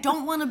happy. I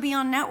don't want to be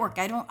on network.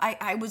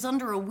 I was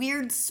under a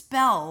weird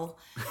spell.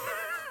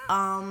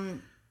 But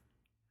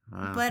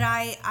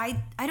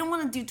I don't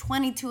want to do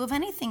 22 of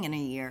anything in a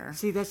year.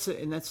 See, that's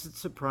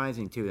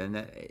surprising too. And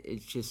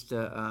it's just,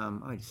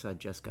 I just saw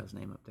Jessica's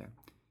name up there.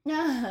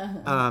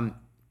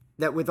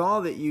 That with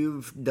all that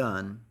you've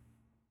done,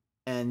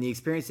 and the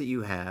experience that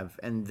you have,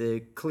 and the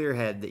clear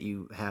head that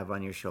you have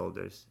on your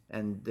shoulders,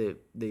 and the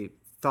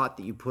thought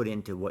that you put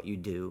into what you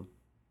do,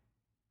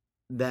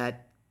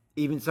 that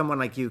even someone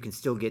like you can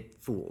still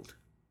get fooled.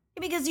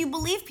 Because you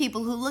believe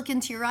people who look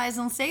into your eyes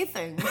and say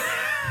things.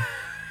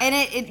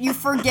 And you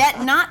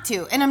forget not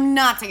to. And I'm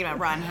not talking about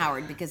Ron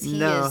Howard because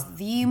he is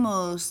the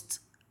most,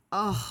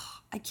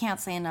 I can't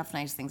say enough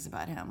nice things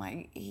about him.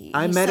 I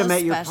met so him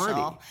at your special.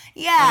 party.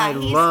 Yeah. And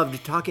I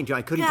loved talking to him.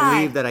 I couldn't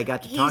believe that I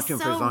got to talk to him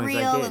for as long as I did.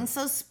 He's so real and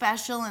so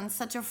special and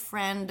such a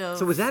friend of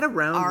So was that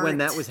around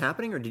when art. that was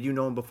happening, or did you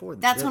know him before?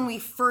 That's when we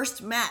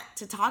first met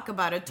to talk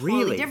about a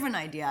totally different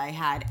idea I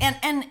had.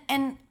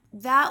 And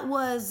that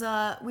was,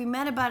 we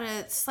met about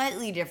a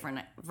slightly different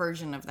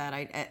version of that,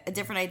 a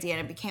different idea,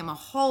 and it became a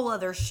whole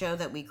other show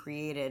that we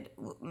created,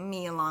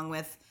 me along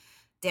with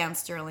Dan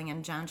Sterling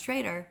and John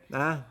Schrader.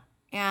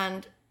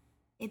 And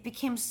it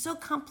became so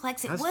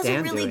complex. It was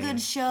a really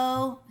good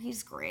show.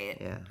 He's great.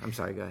 Yeah, I'm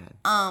sorry, go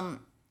ahead.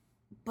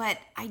 But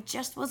I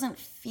just wasn't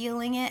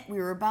feeling it. We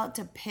were about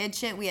to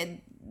pitch it. We had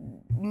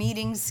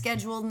meetings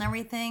scheduled and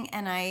everything,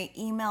 and I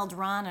emailed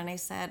Ron and I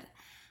said,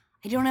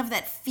 I don't have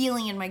that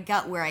feeling in my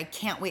gut where I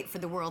can't wait for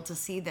the world to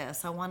see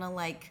this. I want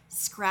to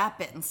scrap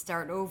it and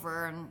start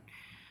over. And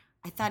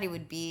I thought he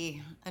would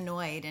be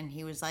annoyed. And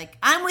he was like,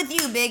 I'm with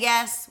you, big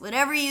ass.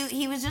 Whatever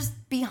he was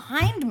just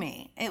behind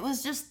me. It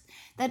was just,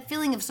 that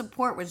feeling of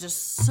support was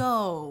just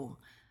so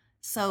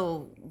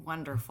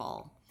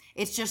wonderful.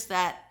 It's just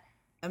that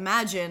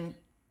Imagine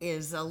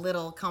is a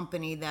little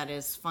company that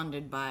is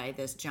funded by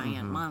this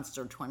giant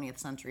monster, 20th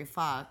Century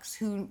Fox,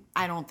 who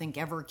I don't think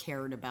ever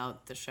cared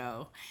about the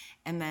show.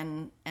 And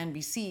then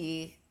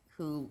NBC,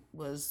 who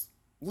was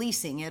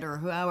leasing it, or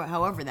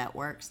however that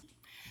works.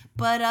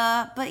 But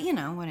you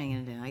know, what are you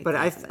gonna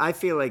do? I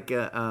feel like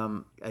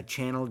a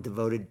channel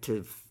devoted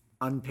to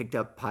unpicked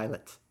up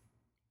pilots.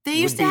 They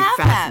used would to be have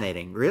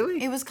fascinating.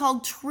 Really? It was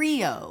called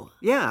Trio.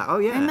 Yeah. Oh,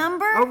 yeah.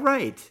 Remember? Oh,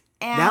 right.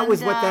 And, that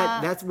was what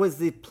that was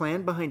the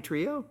plan behind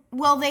Trio?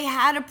 Well, they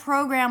had a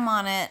program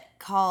on it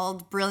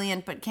called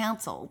Brilliant But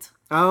Canceled.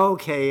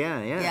 Okay,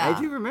 yeah. I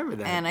do remember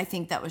that. And I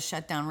think that was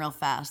shut down real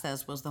fast,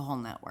 as was the whole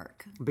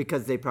network.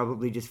 Because they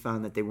probably just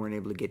found that they weren't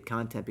able to get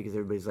content because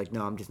everybody's like,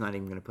 no, I'm just not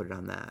even going to put it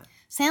on that.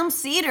 Sam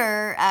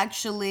Cedar,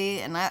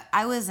 actually, and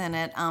I was in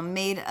it,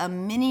 made a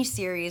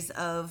mini-series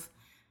of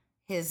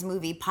his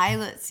movie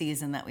pilot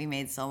season that we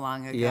made so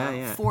long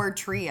ago for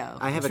Trio.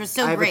 I have which was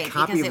so great a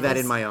copy of that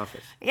in my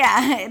office.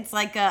 Yeah, it's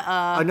like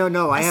a oh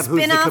no, I have Who's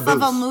the spin-off Caboose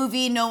of a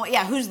movie.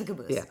 Who's the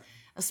Caboose? Yeah.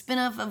 A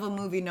spin-off of a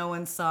movie no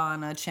one saw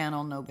on a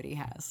channel nobody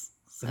has.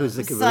 So Who's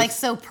the Caboose? It's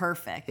so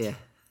perfect. Yeah.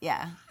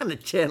 Yeah. On a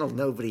channel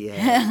nobody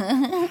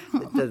has.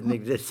 It doesn't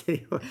exist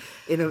anymore.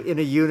 In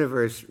a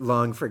universe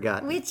long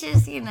forgotten. Which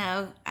is,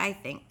 I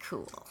think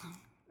cool.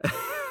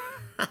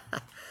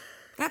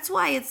 That's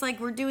why it's like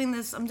I'm doing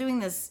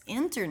this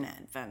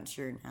internet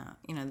venture now,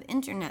 the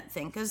internet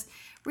thing. Because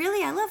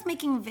really, I love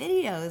making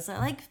videos. I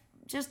like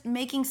just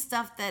making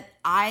stuff that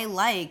I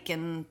like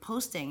and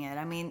posting it.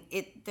 I mean,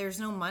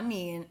 there's no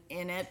money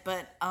in it,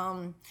 but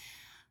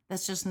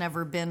that's just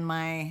never been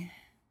my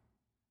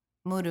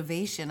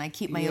motivation. I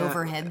keep my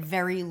overhead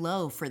very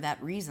low for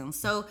that reason.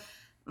 So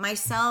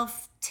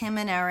myself, Tim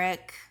and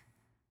Eric,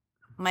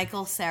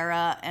 Michael,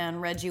 Sarah,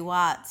 and Reggie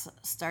Watts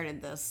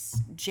started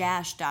this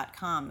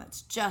Jash.com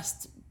that's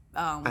just...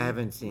 I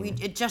haven't seen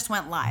it. It just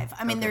went live.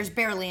 I mean, there's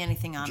barely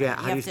anything on it.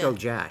 How do you spell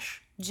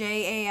Jash?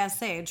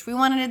 Jash. We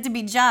wanted it to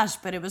be Josh,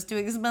 but it was too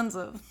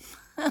expensive.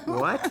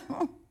 What?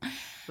 What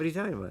are you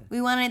talking about?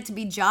 We wanted it to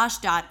be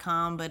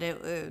Josh.com, but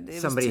it was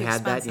Somebody too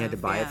had expensive. that and you had to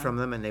buy it from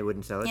them and they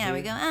wouldn't sell it to you? Yeah,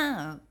 we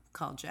go,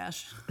 call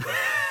Josh.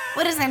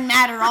 What does it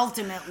matter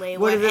ultimately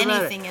what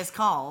anything is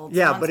called?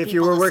 Yeah, but if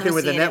you were working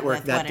with a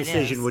network, that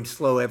decision would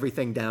slow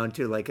everything down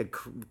to a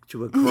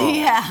crawl.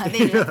 Yeah,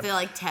 they'd have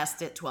to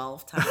test it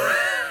 12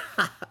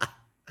 times.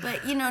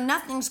 But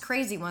nothing's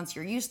crazy once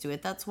you're used to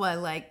it. That's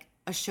why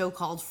a show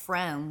called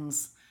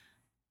Friends.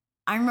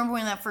 I remember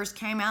when that first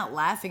came out,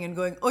 laughing and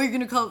going, "Oh, you're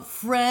gonna call it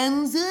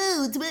Friends?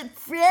 Oh, it's about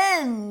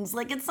friends."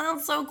 It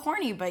sounds so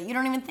corny, but you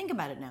don't even think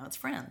about it now. It's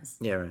Friends.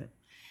 Yeah, right.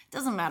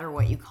 Doesn't matter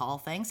what you call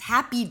things.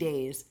 Happy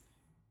Days.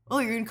 Oh,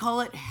 you're going to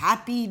call it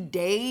Happy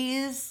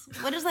Days?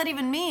 What does that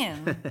even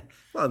mean?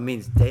 Well, it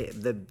means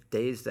the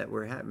days that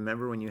were happy.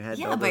 Remember when you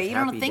had all those but you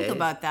don't think days?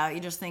 about that.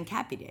 You just think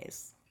Happy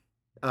Days.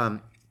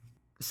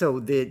 So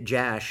the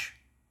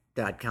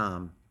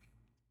Jash.com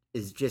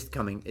is just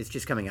coming. It's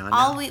just coming on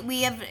now.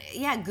 We have,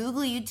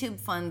 Google, YouTube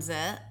funds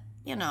it.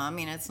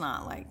 It's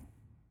not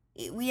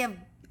we have,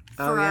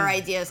 for our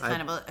ideas,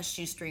 kind of a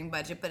shoestring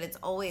budget, but it's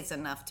always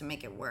enough to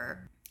make it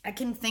work. I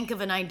can think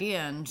of an idea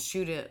and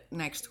shoot it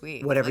next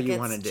week. Whatever you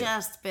want to do. It's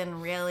just been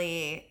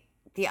really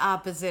the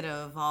opposite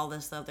of all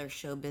this other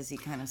show busy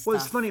kind of stuff. Well,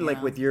 it's funny,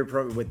 with your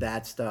with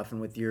that stuff and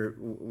with your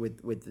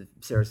with the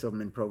Sarah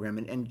Silverman program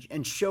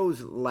and shows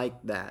like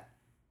that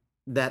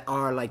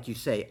are, like you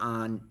say,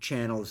 on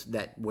channels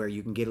where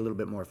you can get a little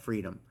bit more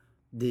freedom.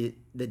 The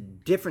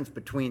difference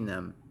between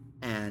them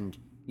and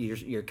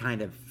your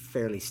kind of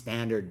fairly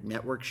standard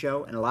network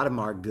show, and a lot of them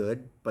are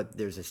good, but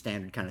there's a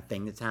standard kind of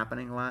thing that's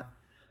happening a lot,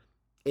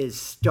 is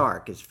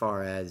stark as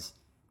far as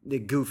the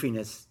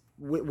goofiness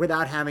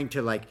without having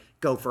to like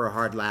go for a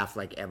hard laugh,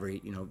 like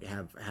every,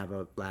 have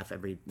a laugh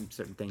every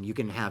certain thing. You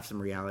can have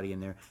some reality in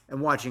there.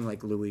 And watching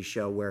like Louis'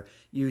 show where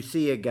you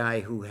see a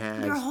guy who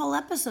has, There are whole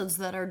episodes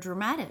that are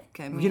dramatic.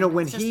 I mean,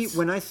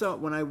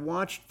 when I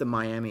watched the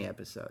Miami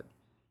episode,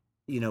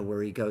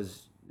 where he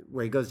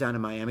goes down to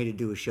Miami to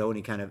do a show,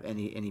 and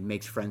he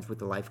makes friends with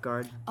the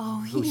lifeguard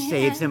who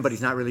saves him, but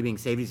he's not really being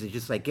saved. He's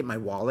just like, get my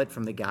wallet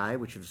from the guy,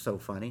 which was so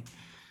funny.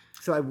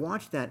 So I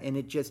watched that, and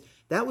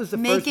that was the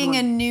first one. Making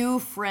a new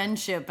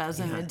friendship as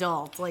an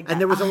adult, like that.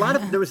 And there was a lot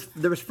of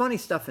there was funny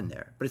stuff in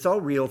there, but it's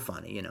all real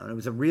funny, and it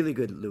was a really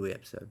good Louis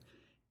episode.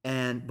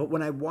 But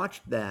when I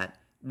watched that,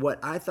 what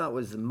I thought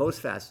was the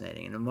most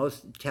fascinating and the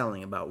most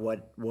telling about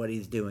what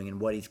he's doing and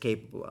what he's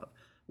capable of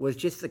was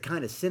just the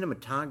kind of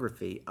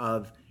cinematography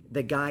of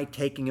the guy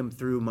taking him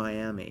through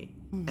Miami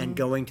and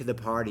going to the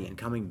party and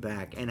coming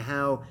back, and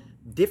how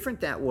different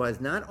that was,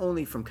 not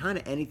only from kind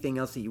of anything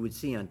else that you would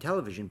see on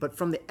television, but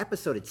from the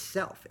episode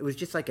itself. It was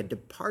just like a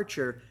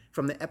departure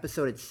from the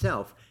episode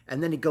itself.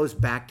 And then he goes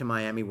back to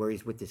Miami where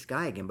he's with this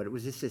guy again. But it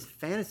was just this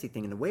fantasy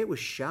thing. And the way it was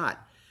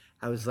shot,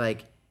 I was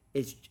like,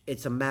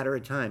 it's a matter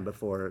of time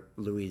before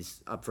Louis is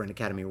up for an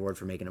Academy Award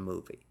for making a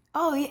movie.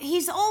 Oh,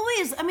 he's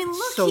always, I mean,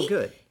 look,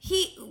 good.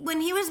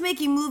 When he was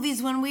making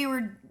movies when we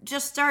were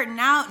just starting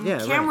out and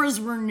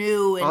cameras were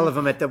new. And, all of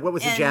them at the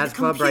Jazz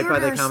Club right by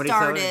the Comedy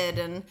Cellar?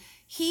 And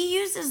he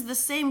uses the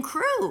same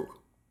crew.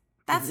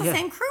 That's the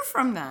same crew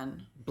from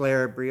then.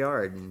 Blair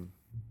Briard.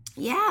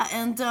 Yeah,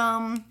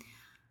 and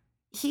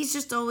he's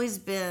just always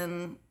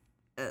been,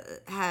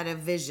 had a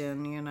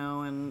vision,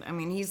 and I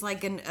mean, he's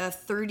like a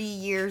 30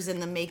 years in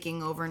the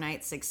making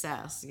overnight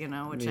success,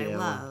 which I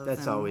love. Well,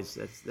 that's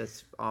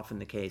often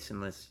the case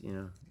unless,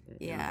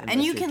 Yeah,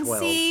 and you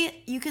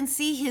can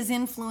see his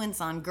influence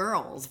on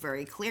girls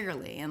very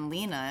clearly. And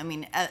Lena, I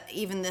mean,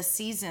 even this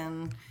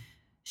season,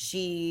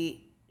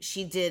 she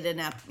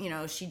did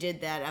she did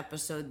that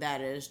episode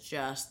that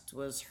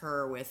was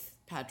her with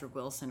Patrick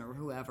Wilson or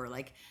whoever,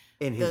 like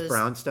in his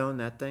brownstone,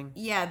 that thing.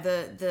 Yeah,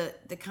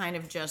 the kind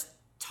of just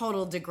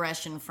total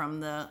digression from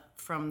the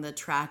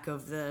track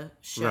of the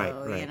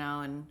show, right.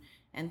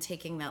 And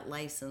taking that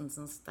license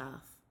and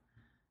stuff.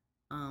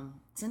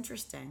 It's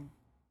interesting.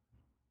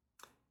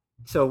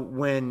 So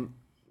when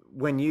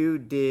you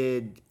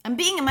did, am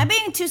I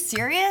being too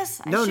serious?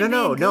 No. There's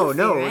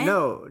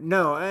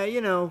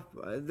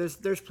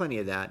plenty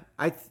of that.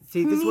 This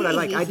is what I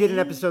like. I did an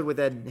episode with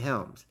Ed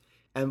Helms,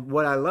 and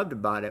what I loved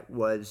about it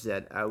was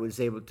that I was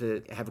able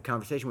to have a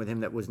conversation with him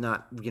that was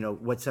not,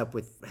 what's up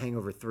with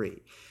Hangover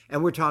 3,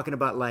 and we're talking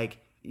about like,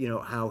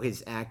 how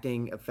his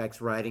acting affects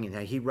writing and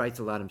how he writes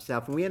a lot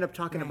himself. And we end up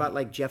talking about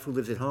like Jeff Who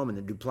Lives at Home and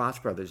the Duplass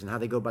brothers and how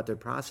they go about their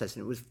process.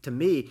 And to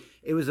me,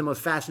 it was the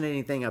most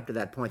fascinating thing up to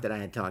that point that I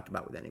had talked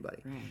about with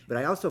anybody. Right. But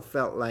I also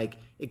felt like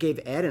it gave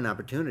Ed an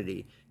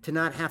opportunity to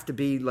not have to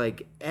be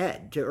like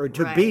Ed,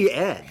 to be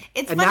Ed.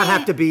 It's funny, not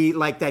have to be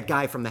like that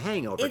guy from The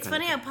Hangover. It's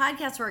funny how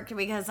podcasts work,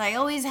 because I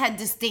always had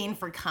disdain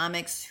for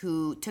comics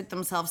who took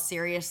themselves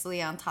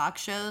seriously on talk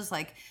shows.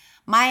 Like,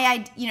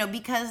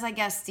 because I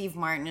guess Steve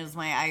Martin is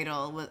my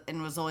idol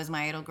and was always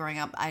my idol growing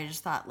up, I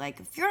just thought, like,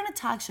 if you're on a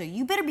talk show,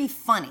 you better be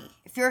funny.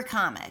 If you're a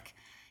comic,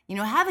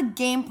 have a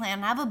game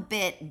plan, have a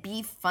bit,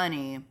 be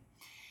funny.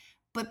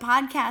 But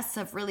podcasts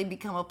have really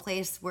become a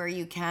place where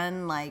you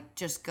can, like,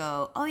 just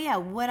go, oh, yeah,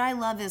 what I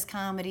love is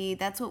comedy.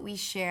 That's what we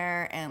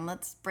share, and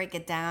let's break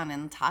it down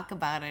and talk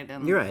about it.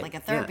 And like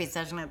a therapy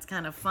session, it's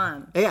kind of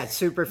fun. Yeah, it's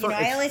super fun.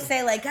 I always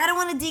say, like, I don't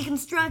want to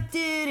deconstruct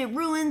it. It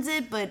ruins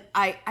it. But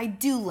I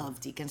do love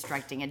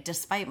deconstructing it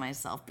despite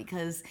myself,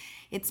 because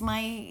it's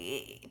my,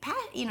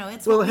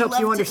 it's well, what it helps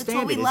you It's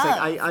understand it. It's love.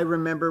 like I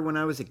remember when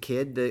I was a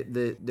kid,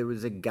 there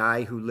was a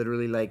guy who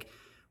literally, like,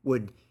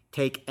 would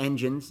take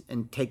engines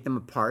and take them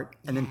apart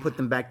and then put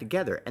them back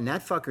together. And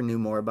that fucker knew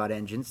more about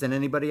engines than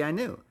anybody I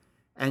knew.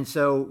 And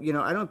so,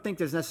 I don't think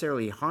there's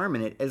necessarily harm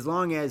in it, as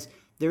long as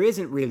there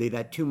isn't really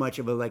that too much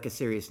of a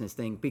seriousness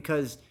thing,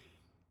 because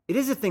it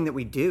is a thing that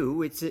we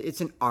do. It's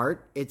an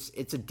art.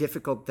 It's a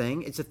difficult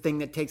thing. It's a thing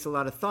that takes a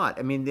lot of thought.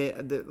 I mean,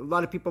 a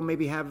lot of people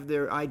maybe have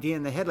their idea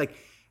in the head. Like,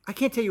 I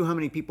can't tell you how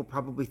many people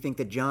probably think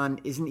that John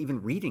isn't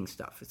even reading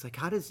stuff. It's like,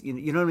 how does,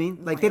 you know what I mean?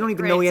 Like, they don't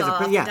even know he has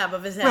off the top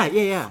of his head. Right,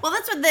 yeah. Well,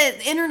 that's what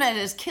the internet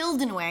has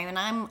killed in a way. And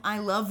I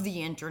love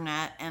the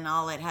internet and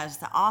all it has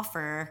to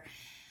offer.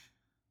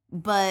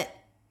 But,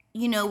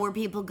 where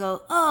people go,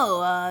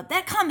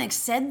 that comic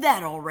said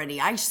that already.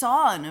 I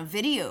saw in a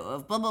video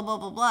of blah, blah, blah,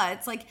 blah, blah.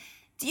 It's like,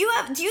 do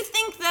you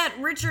think that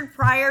Richard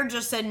Pryor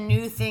just said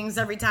new things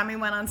every time he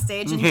went on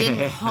stage and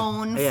didn't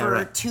hone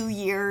for 2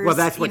 years? Well,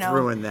 that's what's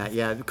ruined that.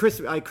 Yeah,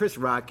 Chris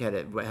Rock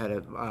had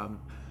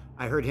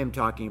I heard him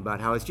talking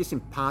about how it's just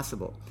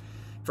impossible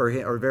for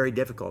him, or very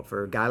difficult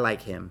for a guy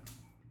like him,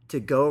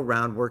 to go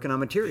around working on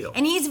material.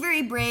 And he's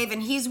very brave,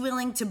 and he's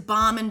willing to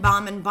bomb and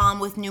bomb and bomb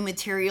with new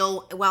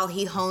material while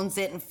he hones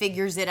it and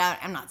figures it out.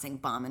 I'm not saying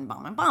bomb and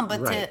bomb and bomb,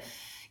 but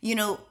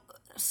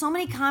so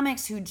many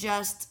comics who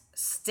just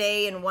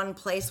stay in one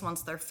place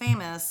once they're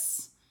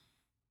famous,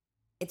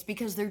 it's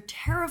because they're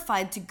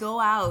terrified to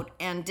go out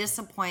and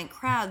disappoint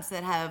crowds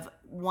that have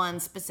one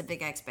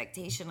specific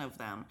expectation of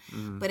them.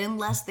 Mm-hmm. But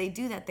unless they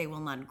do that, they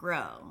will not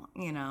grow,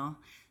 you know?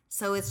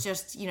 So it's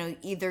just, you know,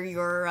 either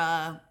you're,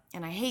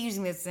 and I hate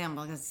using this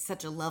example because he's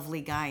such a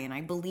lovely guy and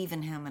I believe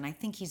in him and I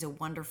think he's a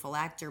wonderful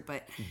actor,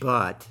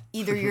 but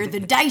either you're the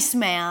Dice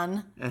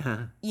Man,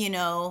 you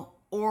know,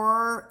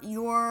 or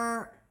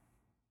you're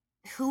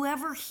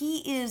whoever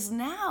he is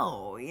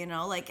now, you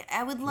know, like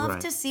I would love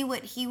to see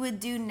what he would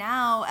do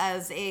now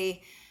as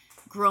a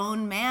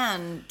grown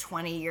man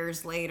 20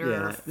 years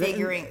later,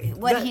 figuring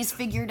what he's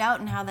figured out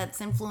and how that's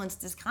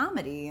influenced his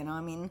comedy, you know,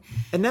 I mean.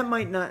 And that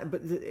might not,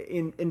 but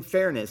in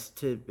fairness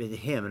to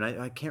him, and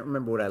I can't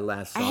remember what I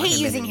last saw I hate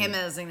using him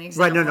as an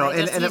example. Right, no,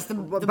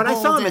 the but I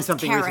saw him in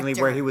something character. recently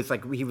where he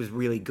was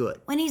really good.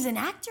 When he's an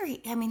actor,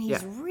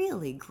 he's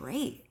really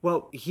great.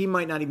 Well, he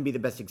might not even be the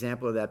best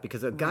example of that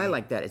because a guy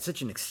like that, it's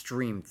such an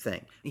extreme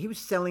thing. He was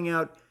selling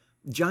out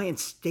Giant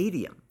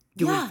Stadium,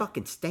 doing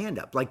fucking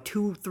stand-up, like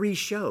 2-3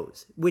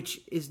 shows,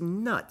 which is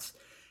nuts.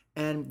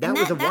 And that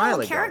was a while ago. That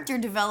whole character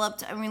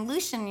developed, I mean,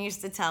 Lucian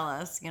used to tell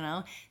us, you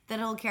know,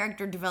 that whole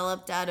character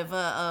developed out of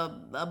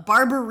a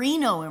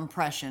Barbarino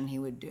impression he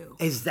would do.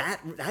 Is that,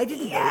 I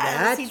didn't know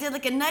that. He did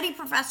like a Nutty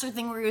Professor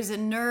thing where he was a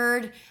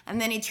nerd, and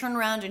then he turned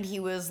around and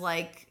he was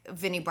like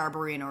Vinnie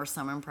Barbarino or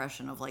some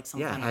impression of like some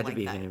kind of like that.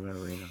 Yeah, it had to be Vinnie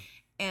Barbarino.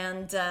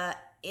 And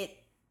it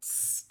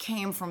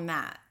came from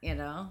that, you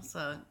know.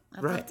 So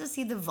I'd love to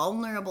see the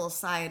vulnerable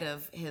side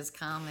of his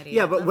comedy.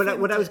 Yeah, but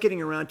what I was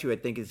getting around to, I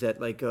think, is that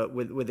like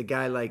with a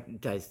guy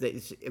like Dice,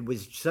 it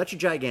was such a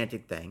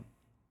gigantic thing.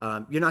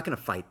 You're not going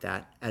to fight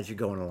that as you're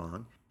going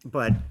along,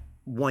 but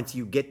once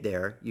you get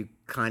there, you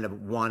kind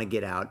of want to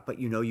get out, but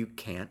you know you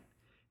can't,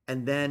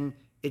 and then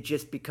it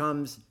just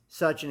becomes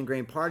such an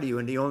ingrained part of you,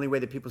 and the only way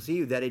that people see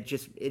you that it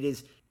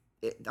is.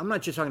 I'm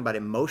not just talking about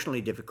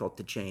emotionally difficult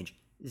to change;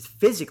 it's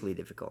physically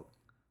difficult.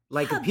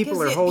 Like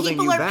people are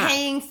holding you back. People are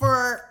paying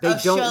for a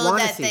show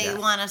that they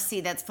want to see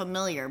that's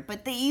familiar,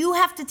 but you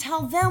have to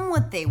tell them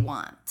what they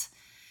want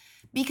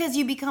because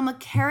you become a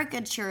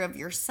caricature of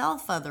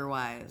yourself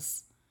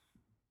otherwise.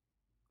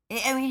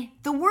 I mean,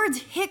 the words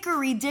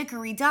hickory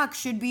dickory dock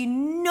should be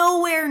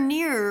nowhere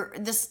near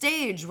the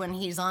stage when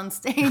he's on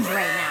stage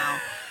right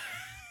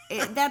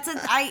now.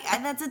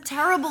 That's a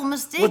terrible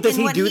mistake. Well, does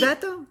he do that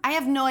though? I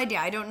have no idea.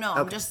 I don't know.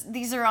 Okay.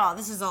 This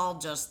is all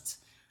just,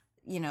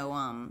 you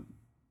know,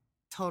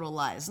 total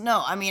lies.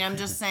 No, I mean, I'm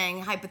just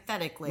saying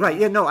hypothetically. Right,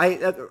 yeah, no,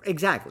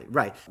 exactly,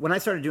 right. When I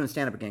started doing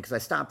stand-up again, because I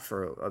stopped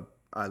for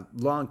a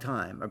long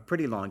time, a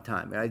pretty long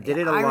time. I did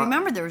it a lot. I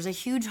remember there was a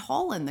huge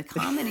hole in the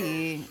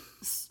comedy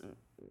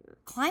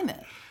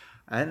climate.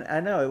 I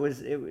know,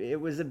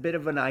 it was a bit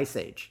of an ice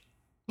age.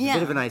 A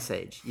bit of an ice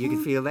age. You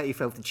could feel that? You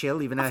felt the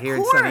chill even out here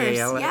in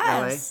sunny LA?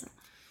 Yes.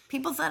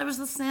 People thought it was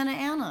the Santa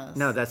Anas.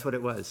 No, that's what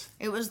it was.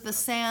 It was the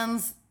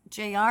Sans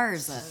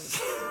JRs.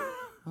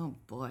 Oh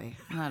boy,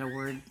 I'm not a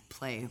word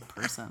play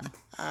person.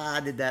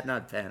 Did that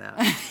not pan out?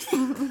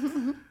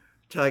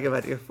 Talk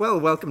about you. Well,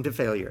 welcome to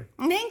failure.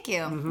 Thank you.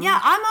 Mm-hmm. Yeah,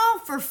 I'm all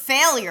for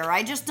failure.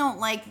 I just don't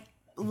like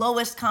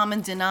lowest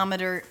common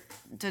denominator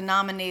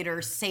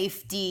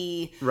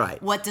safety. Right.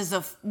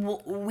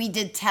 We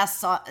did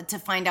tests to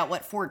find out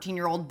what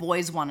 14-year-old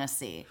boys want to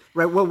see.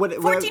 Right. Well,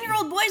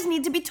 14-year-old boys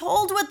need to be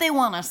told what they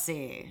want to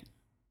see.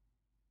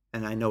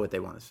 And I know what they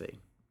want to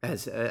see.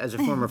 As a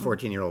former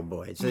 14-year-old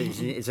boy, it's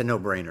a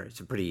no-brainer. It's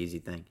a pretty easy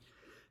thing.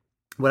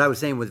 What I was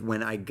saying was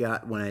when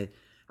I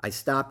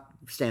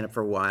stopped stand-up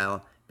for a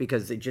while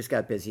because it just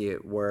got busy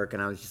at work,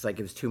 and I was just like,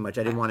 it was too much.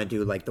 I didn't want to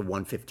do like the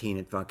 115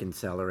 at fucking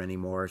Cellar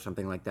anymore or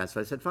something like that.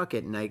 So I said, fuck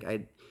it. And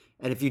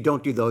and if you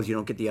don't do those, you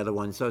don't get the other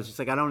ones. So it's just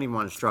like, I don't even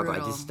want to struggle.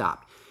 Brutal. I just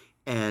stopped.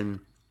 And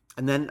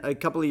then a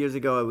couple of years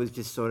ago, it was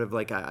just sort of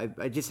like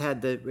I just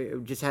had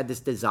this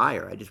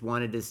desire. I just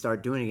wanted to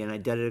start doing it again. I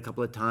did it a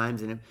couple of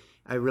times, and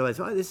I realized,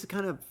 oh, this is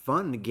kind of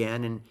fun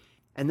again.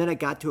 And then I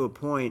got to a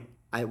point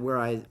where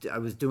I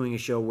was doing a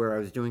show where I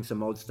was doing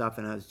some old stuff,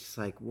 and I was just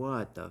like,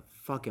 what the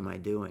fuck am I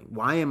doing?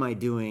 Why am I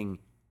doing,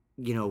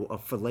 you know, a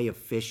fillet of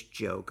fish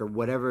joke or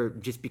whatever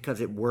just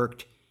because it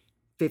worked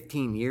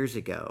 15 years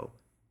ago?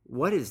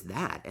 What is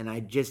that? And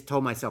I just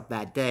told myself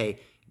that day,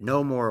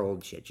 no more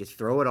old shit. Just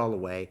throw it all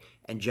away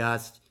and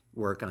just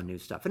work on new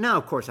stuff. And now,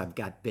 of course, I've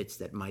got bits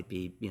that might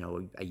be, you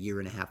know, a year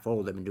and a half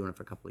old. I've been doing it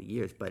for a couple of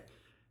years, but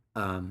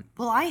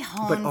I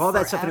hone but all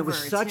that stuff, and it was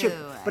such too.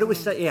 But it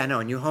was yeah, I know,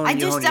 and you hone, I and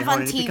do you hone, stuff and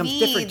on it becomes TV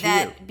different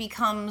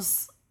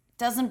that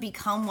doesn't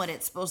become what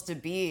it's supposed to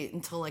be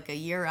until like a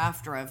year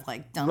after I've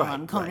like done it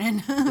on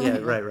Conan. Yeah,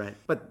 right.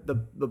 But the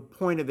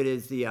point of it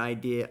is the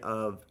idea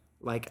of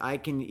like I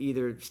can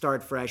either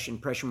start fresh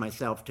and pressure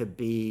myself to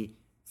be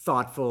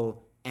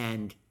thoughtful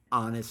and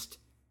honest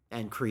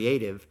and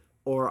creative,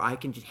 or I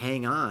can just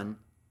hang on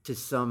to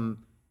some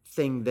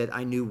thing that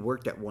I knew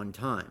worked at one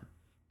time.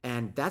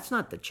 And that's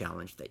not the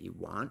challenge that you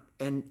want.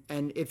 And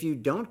if you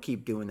don't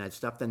keep doing that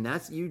stuff, then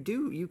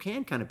you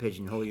can kind of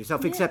pigeonhole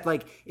yourself. Yeah. Except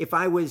like if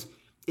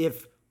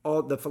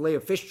all the fillet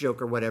of fish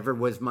joke or whatever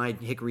was my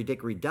hickory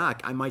dickory dock,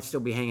 I might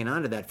still be hanging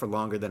on to that for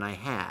longer than I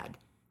had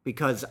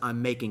because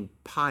I'm making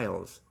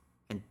piles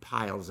and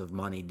piles of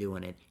money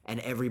doing it, and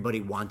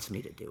everybody wants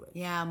me to do it.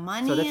 Yeah,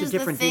 money So that's a is the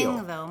different thing,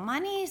 deal. though.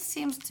 Money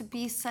seems to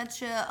be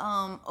such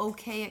a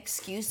okay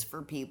excuse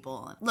for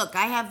people. Look,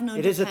 I have no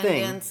It is a thing.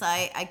 dependents.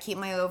 I keep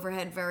my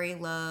overhead very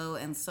low,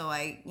 and so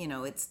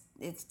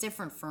it's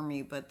different for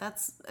me. But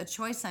that's a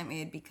choice I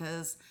made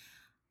because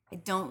I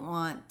don't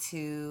want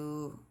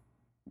to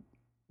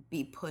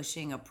be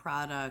pushing a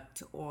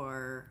product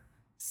or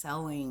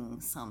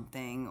selling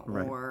something,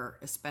 Right. or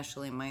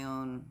especially my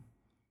own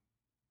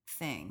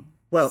thing.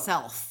 Well,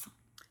 self.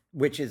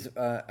 Which is,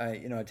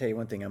 I'll tell you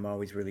one thing. I'm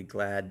always really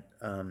glad.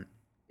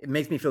 It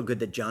makes me feel good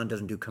that John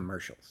doesn't do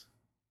commercials,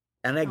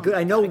 and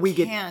I know we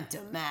get. Can't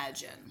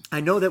imagine.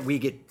 I know that we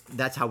get.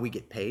 That's how we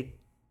get paid.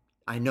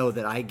 I know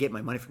that I get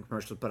my money from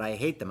commercials, but I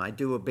hate them. I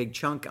do a big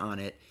chunk on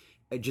it,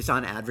 just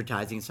on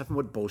advertising and stuff, and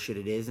what bullshit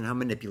it is, and how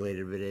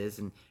manipulative it is,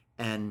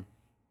 and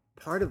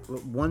part of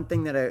one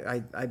thing that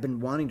I've been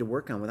wanting to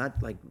work on,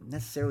 without like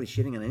necessarily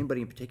shitting on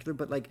anybody in particular,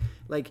 but like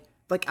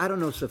I don't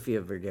know Sofia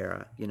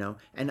Vergara,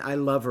 and I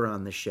love her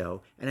on the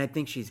show, and I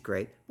think she's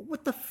great. But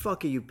what the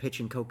fuck are you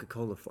pitching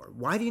Coca-Cola for?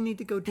 Why do you need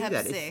to go do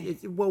that?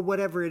 Pepsi. Well,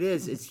 whatever it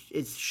is,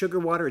 it's sugar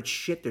water. It's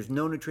shit. There's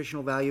no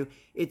nutritional value.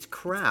 It's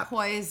crap.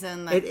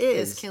 Poison that It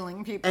is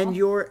killing people. And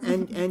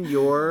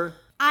you're.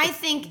 I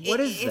think What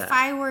is if that?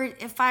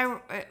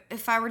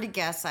 if I were to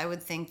guess, I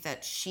would think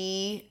that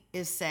she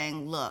is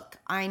saying, "Look,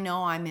 I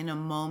know I'm in a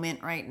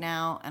moment right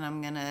now, and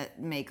I'm gonna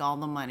make all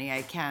the money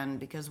I can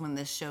because when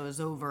this show is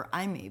over,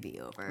 I may be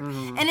over."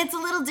 And it's a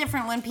little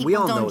different when people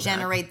all know don't that.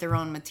 generate their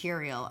own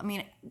material. I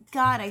mean,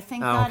 God, I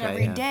thank God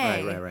every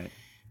day Right.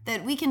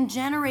 that we can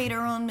generate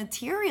our own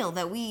material.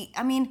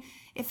 I mean,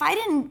 if I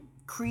didn't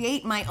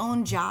create my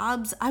own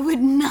jobs, I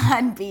would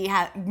not be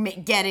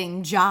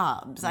getting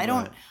jobs. I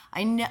don't.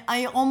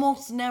 I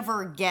almost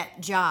never get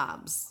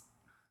jobs.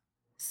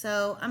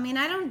 So I mean,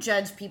 I don't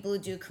judge people who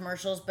do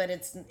commercials, but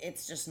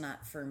it's just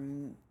not for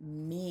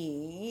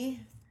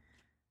me.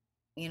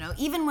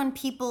 Even when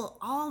people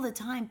all the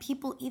time,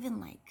 people even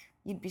like,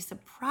 you'd be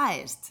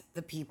surprised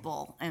the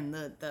people and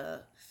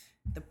the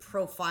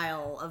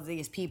profile of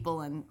these people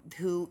and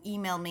who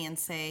email me and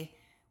say,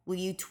 will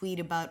you tweet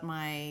about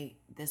my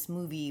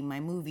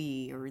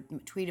movie, or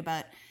tweet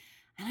about,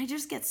 and I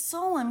just get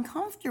so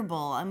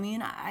uncomfortable. I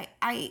mean,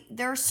 I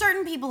there are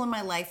certain people in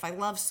my life I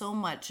love so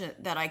much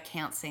that I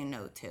can't say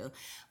no to,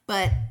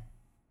 but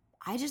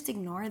I just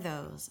ignore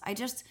those. I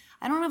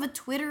don't have a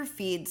Twitter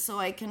feed so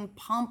I can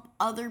pump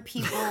other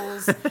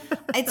people's.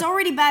 It's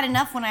already bad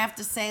enough when I have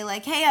to say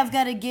like, "Hey, I've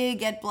got a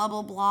gig at blah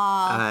blah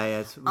blah."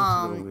 That's a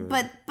little weird.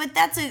 But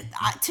that's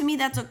to me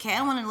that's okay.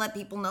 I want to let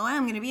people know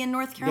I'm going to be in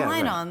North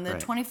Carolina right, on the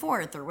right.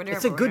 24th or whatever.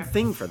 It's a good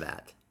thing for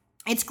that.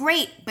 It's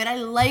great, but I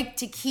like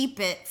to keep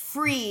it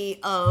free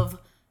of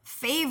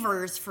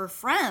favors for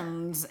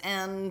friends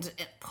and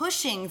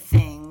pushing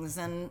things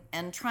and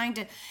trying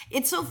to.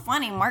 It's so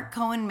funny. Mark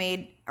Cohen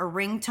made a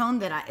ringtone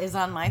that is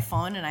on my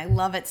phone, and I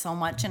love it so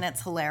much, and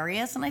it's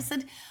hilarious. And I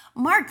said,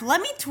 Mark, let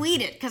me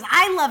tweet it because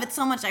I love it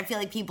so much. I feel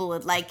like people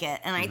would like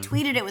it. And I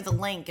tweeted it with a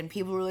link, and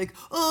people were like,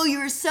 "Oh,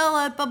 you're a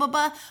sellout," blah blah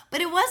blah.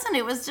 But it wasn't.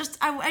 It was just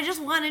I just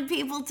wanted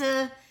people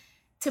to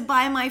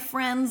buy my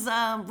friend's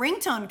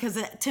ringtone because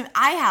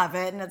I have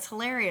it and it's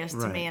hilarious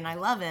to me and I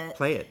love it.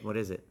 Play it. What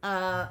is it?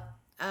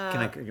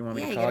 You want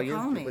me to call you?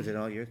 Call me. Was it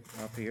all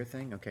for your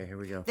thing? Okay, here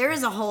we go. There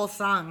is a whole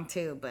song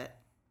too, but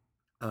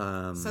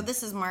so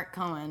this is Mark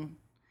Cohen.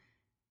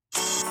 The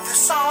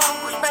song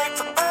would make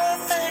the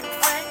perfect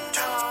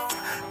ringtone.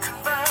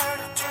 Convert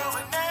it to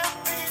an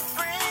MP3.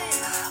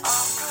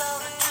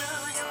 Upload it to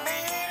your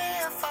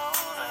media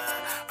folder.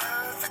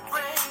 Perfect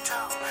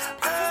ringtone.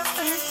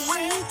 Perfect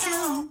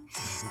ringtone.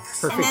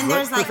 Perfect, then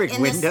there's, like, perfect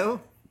in this-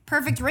 window?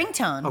 Perfect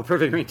ringtone. Oh,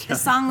 perfect ringtone. The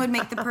song would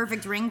make the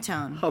perfect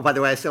ringtone. Oh, by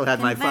the way, I still have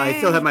my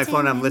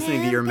phone. I'm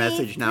listening to your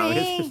message now.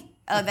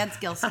 Oh, that's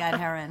Gil Scott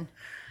Heron.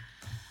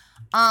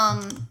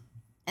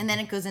 And then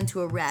it goes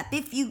into a rap.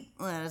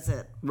 What is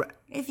it? Right.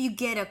 If you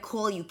get a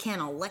call, you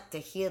can't elect to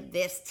hear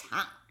this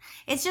time.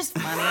 It's just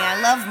funny.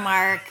 I love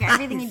Mark.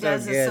 Everything he So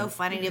does good. is so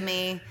funny to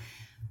me.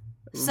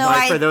 So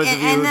For those of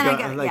you and who then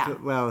don't, I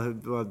got,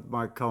 well,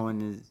 Mark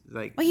Cohen is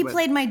like. Well, he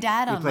played my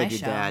dad on my He played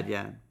show. your dad,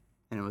 yeah,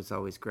 and it was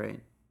always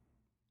great.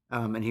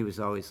 And he was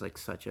always like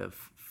such a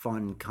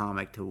fun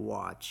comic to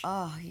watch.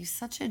 Oh, he's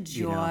such a joy.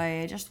 You know.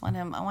 I just want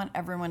him. I want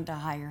everyone to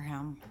hire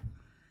him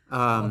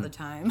all the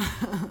time.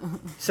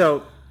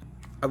 So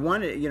I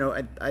wanted,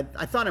 I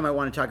thought I might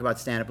want to talk about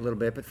stand-up a little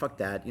bit, but fuck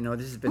that.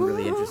 This has been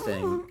really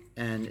interesting,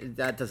 and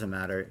that doesn't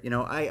matter.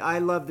 I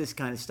love this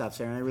kind of stuff,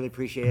 Sarah, and I really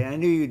appreciate it. I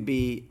knew you'd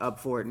be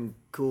up for it and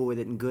cool with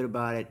it and good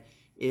about it.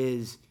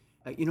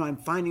 I'm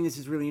finding this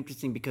is really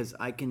interesting because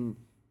I can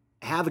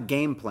have a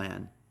game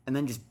plan and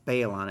then just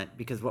bail on it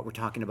because what we're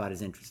talking about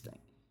is interesting.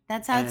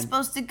 That's how it's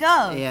supposed to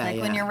go. Yeah,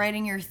 like when yeah. you're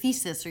writing your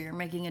thesis or you're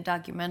making a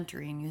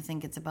documentary and you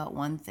think it's about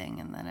one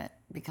thing and then it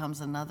becomes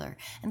another.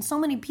 And so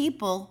many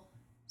people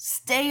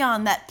stay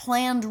on that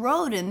planned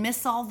road and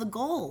miss all the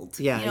gold.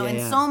 Yeah, in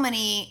yeah. so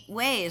many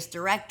ways,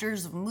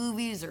 directors of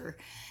movies or,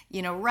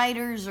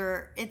 writers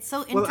are. It's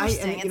so Well,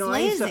 interesting. It's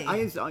lazy.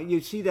 You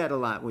see that a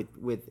lot with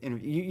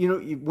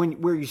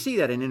where you see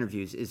that in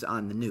interviews is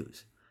on the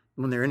news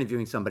when they're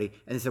interviewing somebody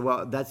and they say,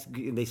 well,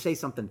 they say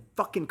something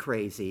fucking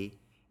crazy,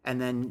 and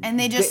then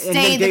they just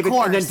stay the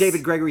course. And then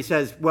David Gregory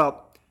says,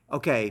 well,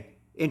 okay,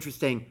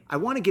 interesting. I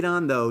want to get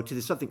on though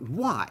to something.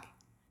 Why?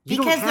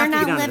 Because they're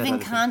not living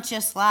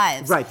conscious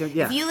lives. Right.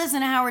 Yeah. If you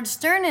listen to Howard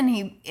Stern and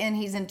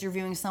he's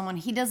interviewing someone,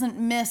 he doesn't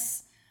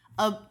miss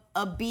a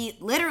beat,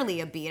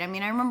 literally a beat. I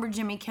mean, I remember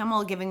Jimmy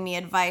Kimmel giving me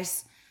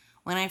advice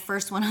when I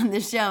first went on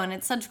the show, and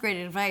it's such great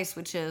advice,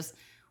 which is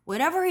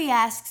whatever he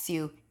asks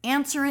you,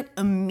 answer it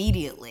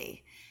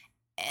immediately.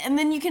 And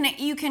then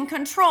you can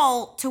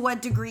control to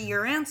what degree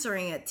you're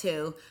answering it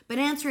to, but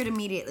answer it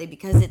immediately,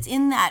 because it's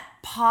in that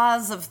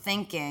pause of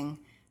thinking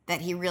that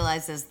he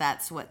realizes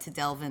that's what to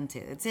delve into.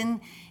 It's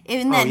in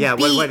that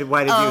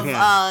beat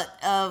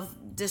of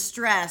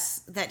distress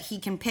that he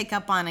can pick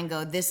up on and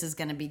go, this is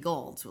going to be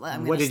gold.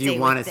 What did you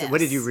want to say? What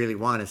did you really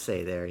want to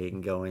say there? He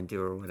can go into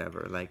or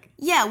whatever.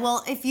 Yeah,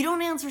 well, if you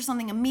don't answer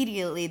something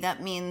immediately,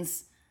 that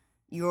means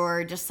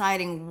you're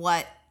deciding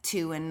what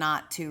to and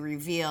not to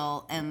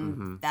reveal,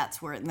 and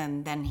that's where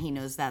then he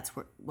knows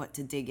what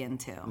to dig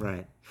into.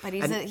 Right. But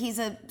he's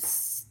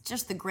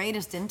just the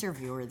greatest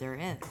interviewer there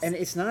is. And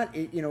it's not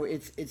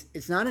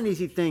it's not an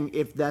easy thing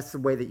if that's the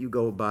way that you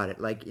go about it.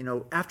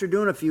 After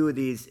doing a few of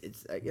these,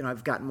 it's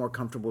I've gotten more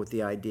comfortable with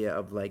the idea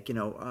of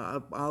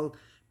I'll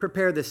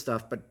prepare this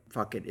stuff, but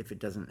fuck it, if it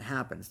doesn't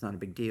happen, it's not a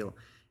big deal.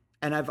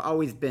 And I've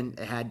always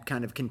had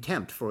kind of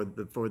contempt for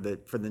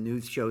the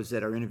news shows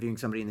that are interviewing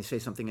somebody and they say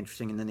something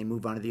interesting and then they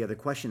move on to the other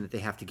question that they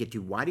have to get to.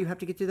 Why do you have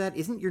to get to that?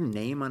 Isn't your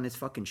name on this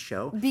fucking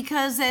show?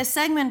 Because a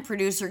segment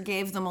producer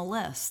gave them a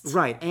list.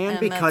 Right, and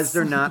because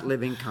they're not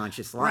living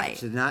conscious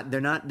lives. Right.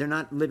 They're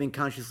not living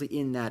consciously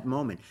in that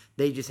moment.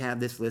 They just have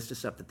this list of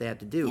stuff that they have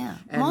to do. Yeah.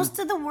 And most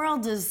of the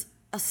world is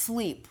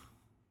asleep.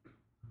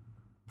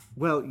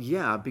 Well,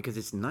 yeah, because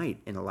it's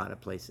night in a lot of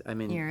places. I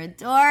mean, you're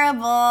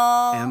adorable.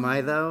 Am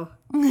I though?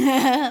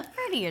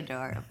 Pretty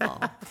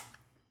adorable.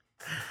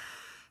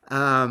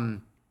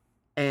 I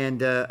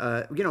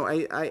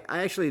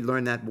actually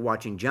learned that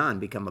watching John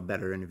become a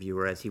better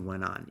interviewer as he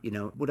went on.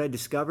 What I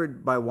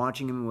discovered by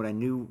watching him, what I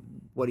knew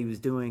what he was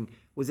doing,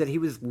 was that he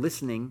was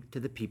listening to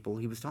the people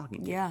he was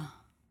talking to. Yeah.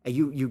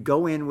 You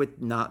go in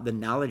with not the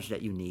knowledge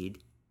that you need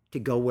to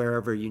go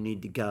wherever you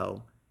need to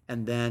go,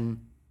 and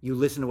then you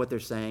listen to what they're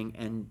saying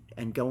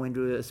and go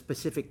into a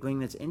specific thing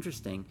that's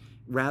interesting,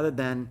 rather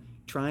than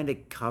trying to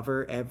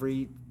cover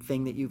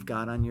everything that you've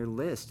got on your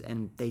list.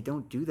 And they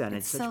don't do that.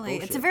 It's such silly.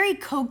 bullshit. It's a very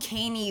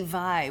cocaine-y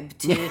vibe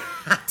to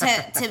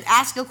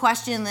ask a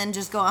question and then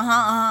just go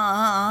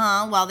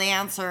while they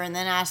answer, and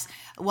then ask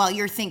while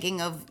you're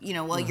thinking of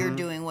while you're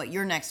doing what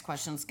your next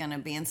question's going to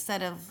be,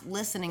 instead of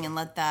listening and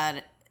let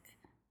that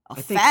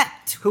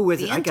affect who is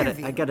the it?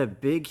 interview. I got a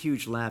big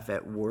huge laugh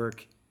at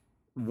work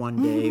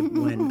one day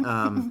when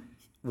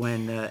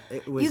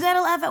it was. You got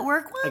to laugh at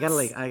work once?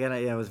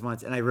 It was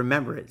once, and I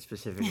remember it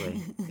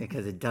specifically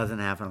because it doesn't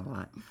happen a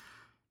lot.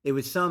 It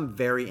was some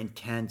very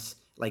intense,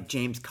 like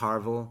James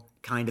Carville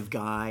kind of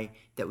guy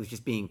that was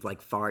just being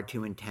far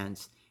too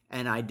intense,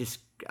 and I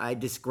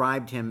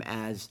described him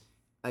as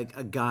a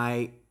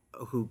guy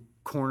who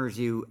corners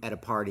you at a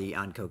party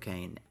on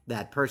cocaine.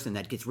 That person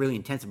that gets really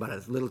intense about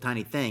a little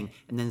tiny thing,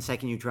 and then the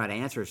second you try to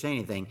answer or say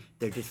anything,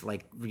 they're just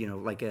like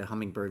a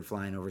hummingbird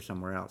flying over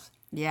somewhere else.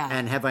 Yeah.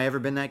 And have I ever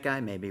been that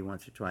guy? Maybe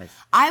once or twice.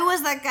 I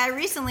was that guy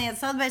recently at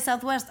South by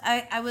Southwest.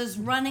 I was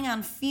running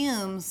on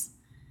fumes,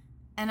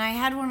 and I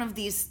had one of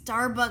these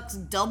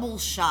Starbucks double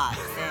shot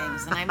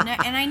things, and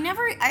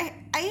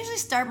I usually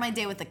start my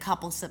day with a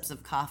couple sips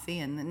of coffee,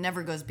 and it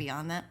never goes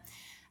beyond that.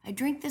 I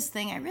drink this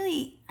thing.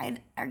 I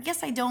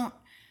guess I don't.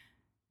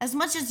 As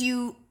much as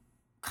you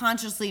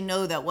consciously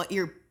know that what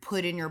you're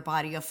put in your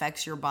body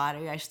affects your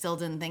body, I still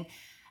didn't think.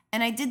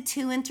 And I did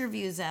 2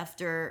 interviews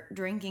after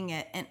drinking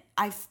it, and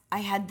I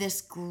had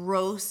this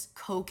gross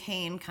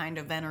cocaine kind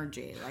of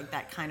energy, like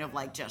that kind of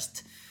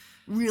just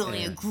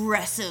really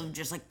aggressive,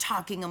 just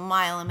talking a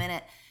mile a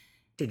minute.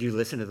 Did you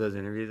listen to those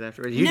interviews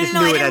afterwards? No,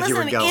 I didn't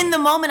listen to them. In the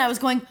moment, I was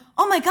going,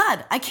 oh my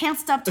God, I can't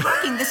stop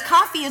talking. This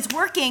coffee is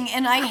working,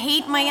 and I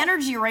hate my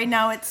energy right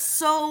now. It's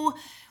so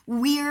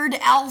weird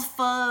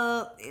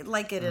alpha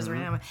like it is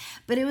right now.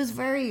 But it was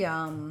very,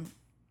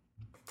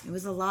 it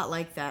was a lot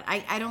like that.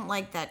 I don't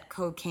like that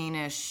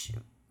cocaine-ish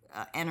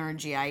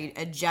energy. I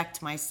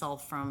eject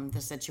myself from the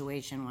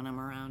situation when I'm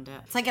around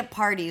it. It's like at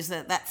parties,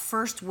 that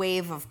first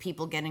wave of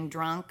people getting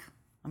drunk,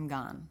 I'm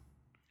gone.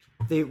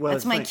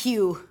 That's my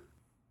cue.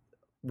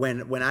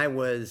 When I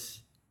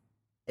was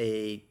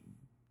a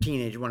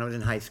teenager, when I was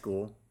in high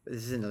school,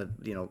 this is in the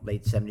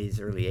late 70s,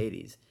 early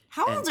 80s.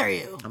 How old are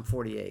you? I'm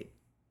 48.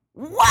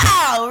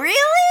 Wow,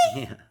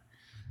 really? Yeah.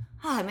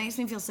 Oh, it makes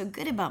me feel so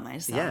good about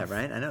myself. Yeah,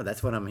 right? I know.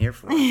 That's what I'm here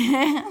for.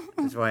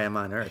 That's why I'm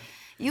on Earth.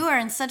 You are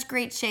in such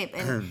great shape.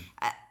 And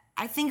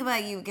I think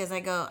about you because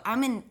I go, I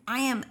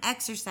am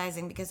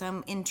exercising because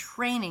I'm in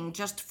training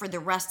just for the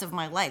rest of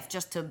my life,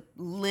 just to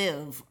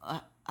live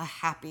a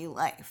happy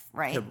life,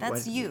 right? Yeah,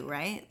 That's what- you,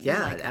 right? You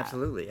Yeah, like that.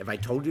 absolutely. Have I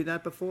told you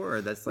that before?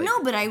 Or that's like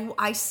No, but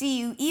I see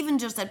you even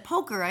just at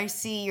poker. I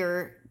see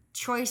your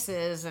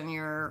choices and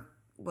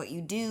what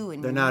you do,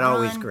 and they're you not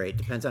always run. great.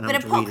 Depends on how But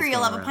much at weed poker, is you'll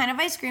going have a around. pint of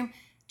ice cream,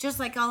 just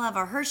like I'll have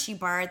a Hershey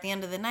bar at the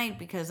end of the night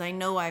because I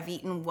know I've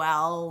eaten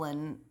well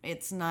and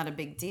it's not a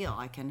big deal.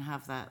 I can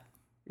have that.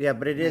 Yeah,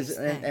 but it is,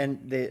 Nice thing.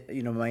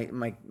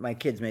 and my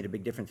kids made a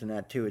big difference in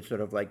that too. It's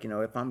sort of like,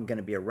 if I'm going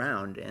to be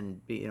around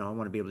and be, I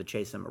want to be able to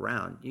chase them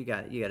around. You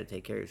got to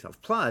take care of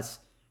yourself. Plus,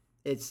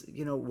 it's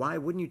why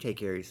wouldn't you take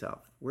care of yourself?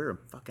 We're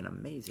fucking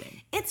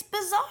amazing. It's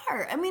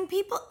bizarre. I mean,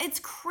 it's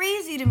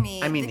crazy to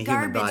me. I mean, the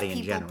human garbage body in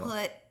people general.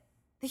 put.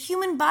 The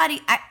human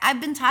body. I've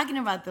been talking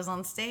about this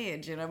on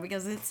stage,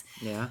 because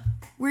Yeah.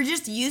 we're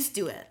just used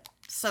to it.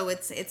 So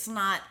it's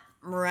not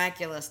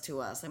miraculous to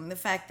us. I mean, the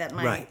fact that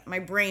Right. my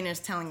brain is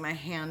telling my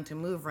hand to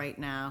move right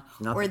now,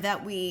 Nothing. or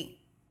that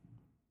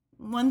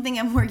one thing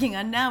I'm working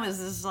on now is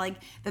this, like,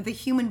 that the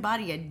human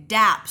body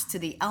adapts to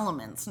the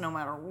elements no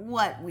matter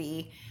what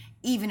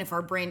even if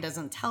our brain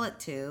doesn't tell it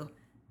to.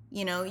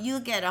 You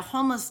get a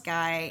homeless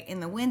guy in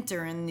the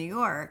winter in New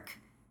York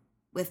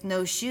with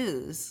no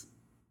shoes.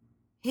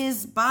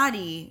 His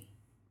body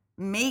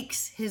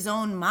makes his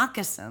own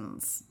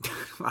moccasins.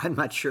 I'm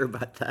not sure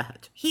about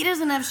that. He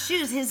doesn't have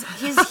shoes. His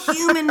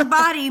human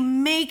body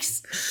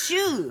makes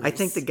shoes. I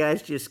think the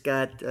guy's just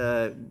got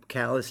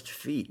calloused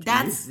feet.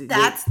 that's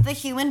the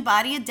human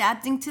body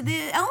adapting to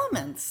the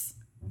elements.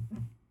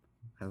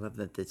 I love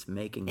that it's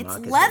making It's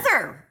moccasins.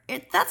 leather.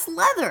 That's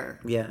leather.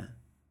 Yeah.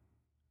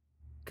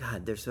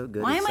 God, they're so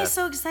good. Why at am I stuff.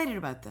 so excited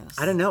about this?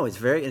 I don't know. It's a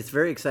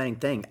very exciting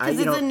thing. Because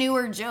it's a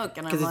newer joke,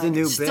 and I'm 'cause it's a like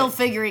new still bit.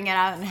 figuring it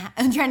out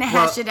and trying to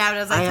hash it out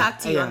as I talk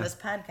to you on yeah. this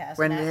podcast.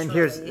 And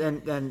here's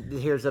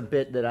naturally. here's a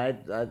bit that I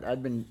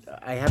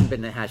haven't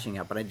been hashing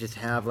out, but I just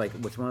have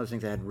what's one of those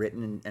things I had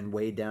written and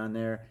way down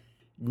there.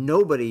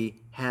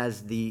 Nobody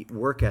has the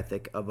work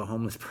ethic of a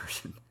homeless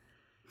person.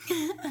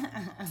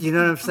 You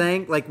know what I'm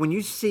saying? Like when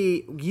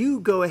you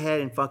go ahead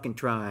and fucking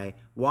try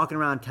walking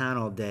around town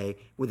all day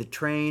with a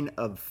train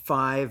of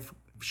 5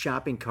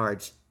 shopping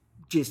carts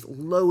just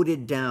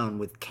loaded down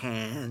with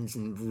cans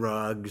and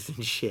rugs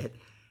and shit,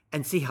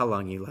 and see how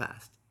long you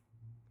last.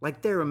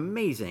 Like they're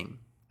amazing,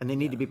 and they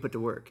need to be put to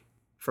work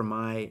for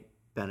my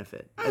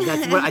benefit. And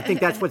I think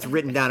that's what's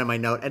written down in my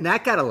note, and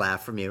that got a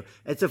laugh from you.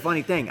 It's a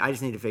funny thing. I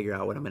just need to figure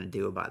out what I'm going to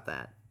do about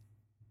that.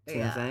 See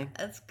what I'm saying?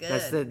 That's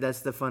good. That's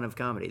the fun of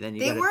comedy. Then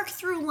you They gotta, work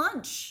through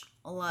lunch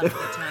a lot of the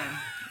time.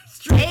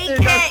 They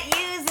can't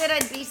use it.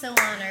 I'd be so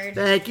honored.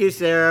 Thank you,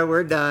 Sarah.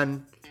 We're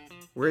done.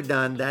 We're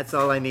done. That's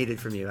all I needed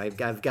from you. I've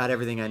got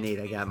everything I need.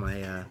 I got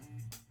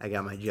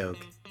my joke.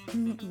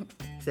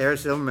 Sarah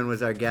Silverman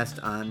was our guest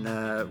on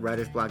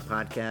Writer's Block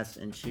Podcast,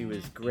 and she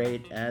was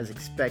great as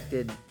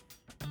expected.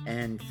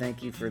 And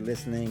thank you for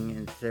listening.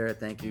 And Sarah,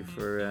 thank you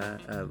for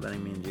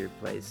letting me into your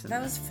place. And,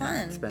 That was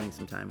fun. spending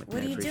some time with me.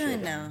 What I are you appreciate doing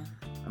it. now?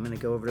 I'm going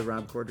to go over to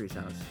Rob Corddry's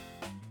house.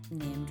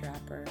 Name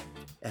dropper.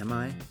 Am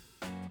I?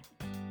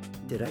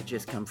 Did I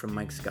just come from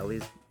Mike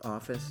Scully's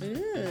office?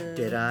 Ooh.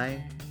 Did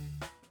I?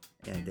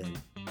 Yeah, I did.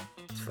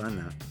 It's fun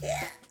though.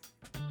 Yeah.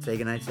 Say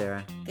goodnight,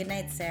 Sarah. Good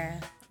night, Sarah.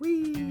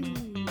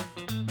 Whee!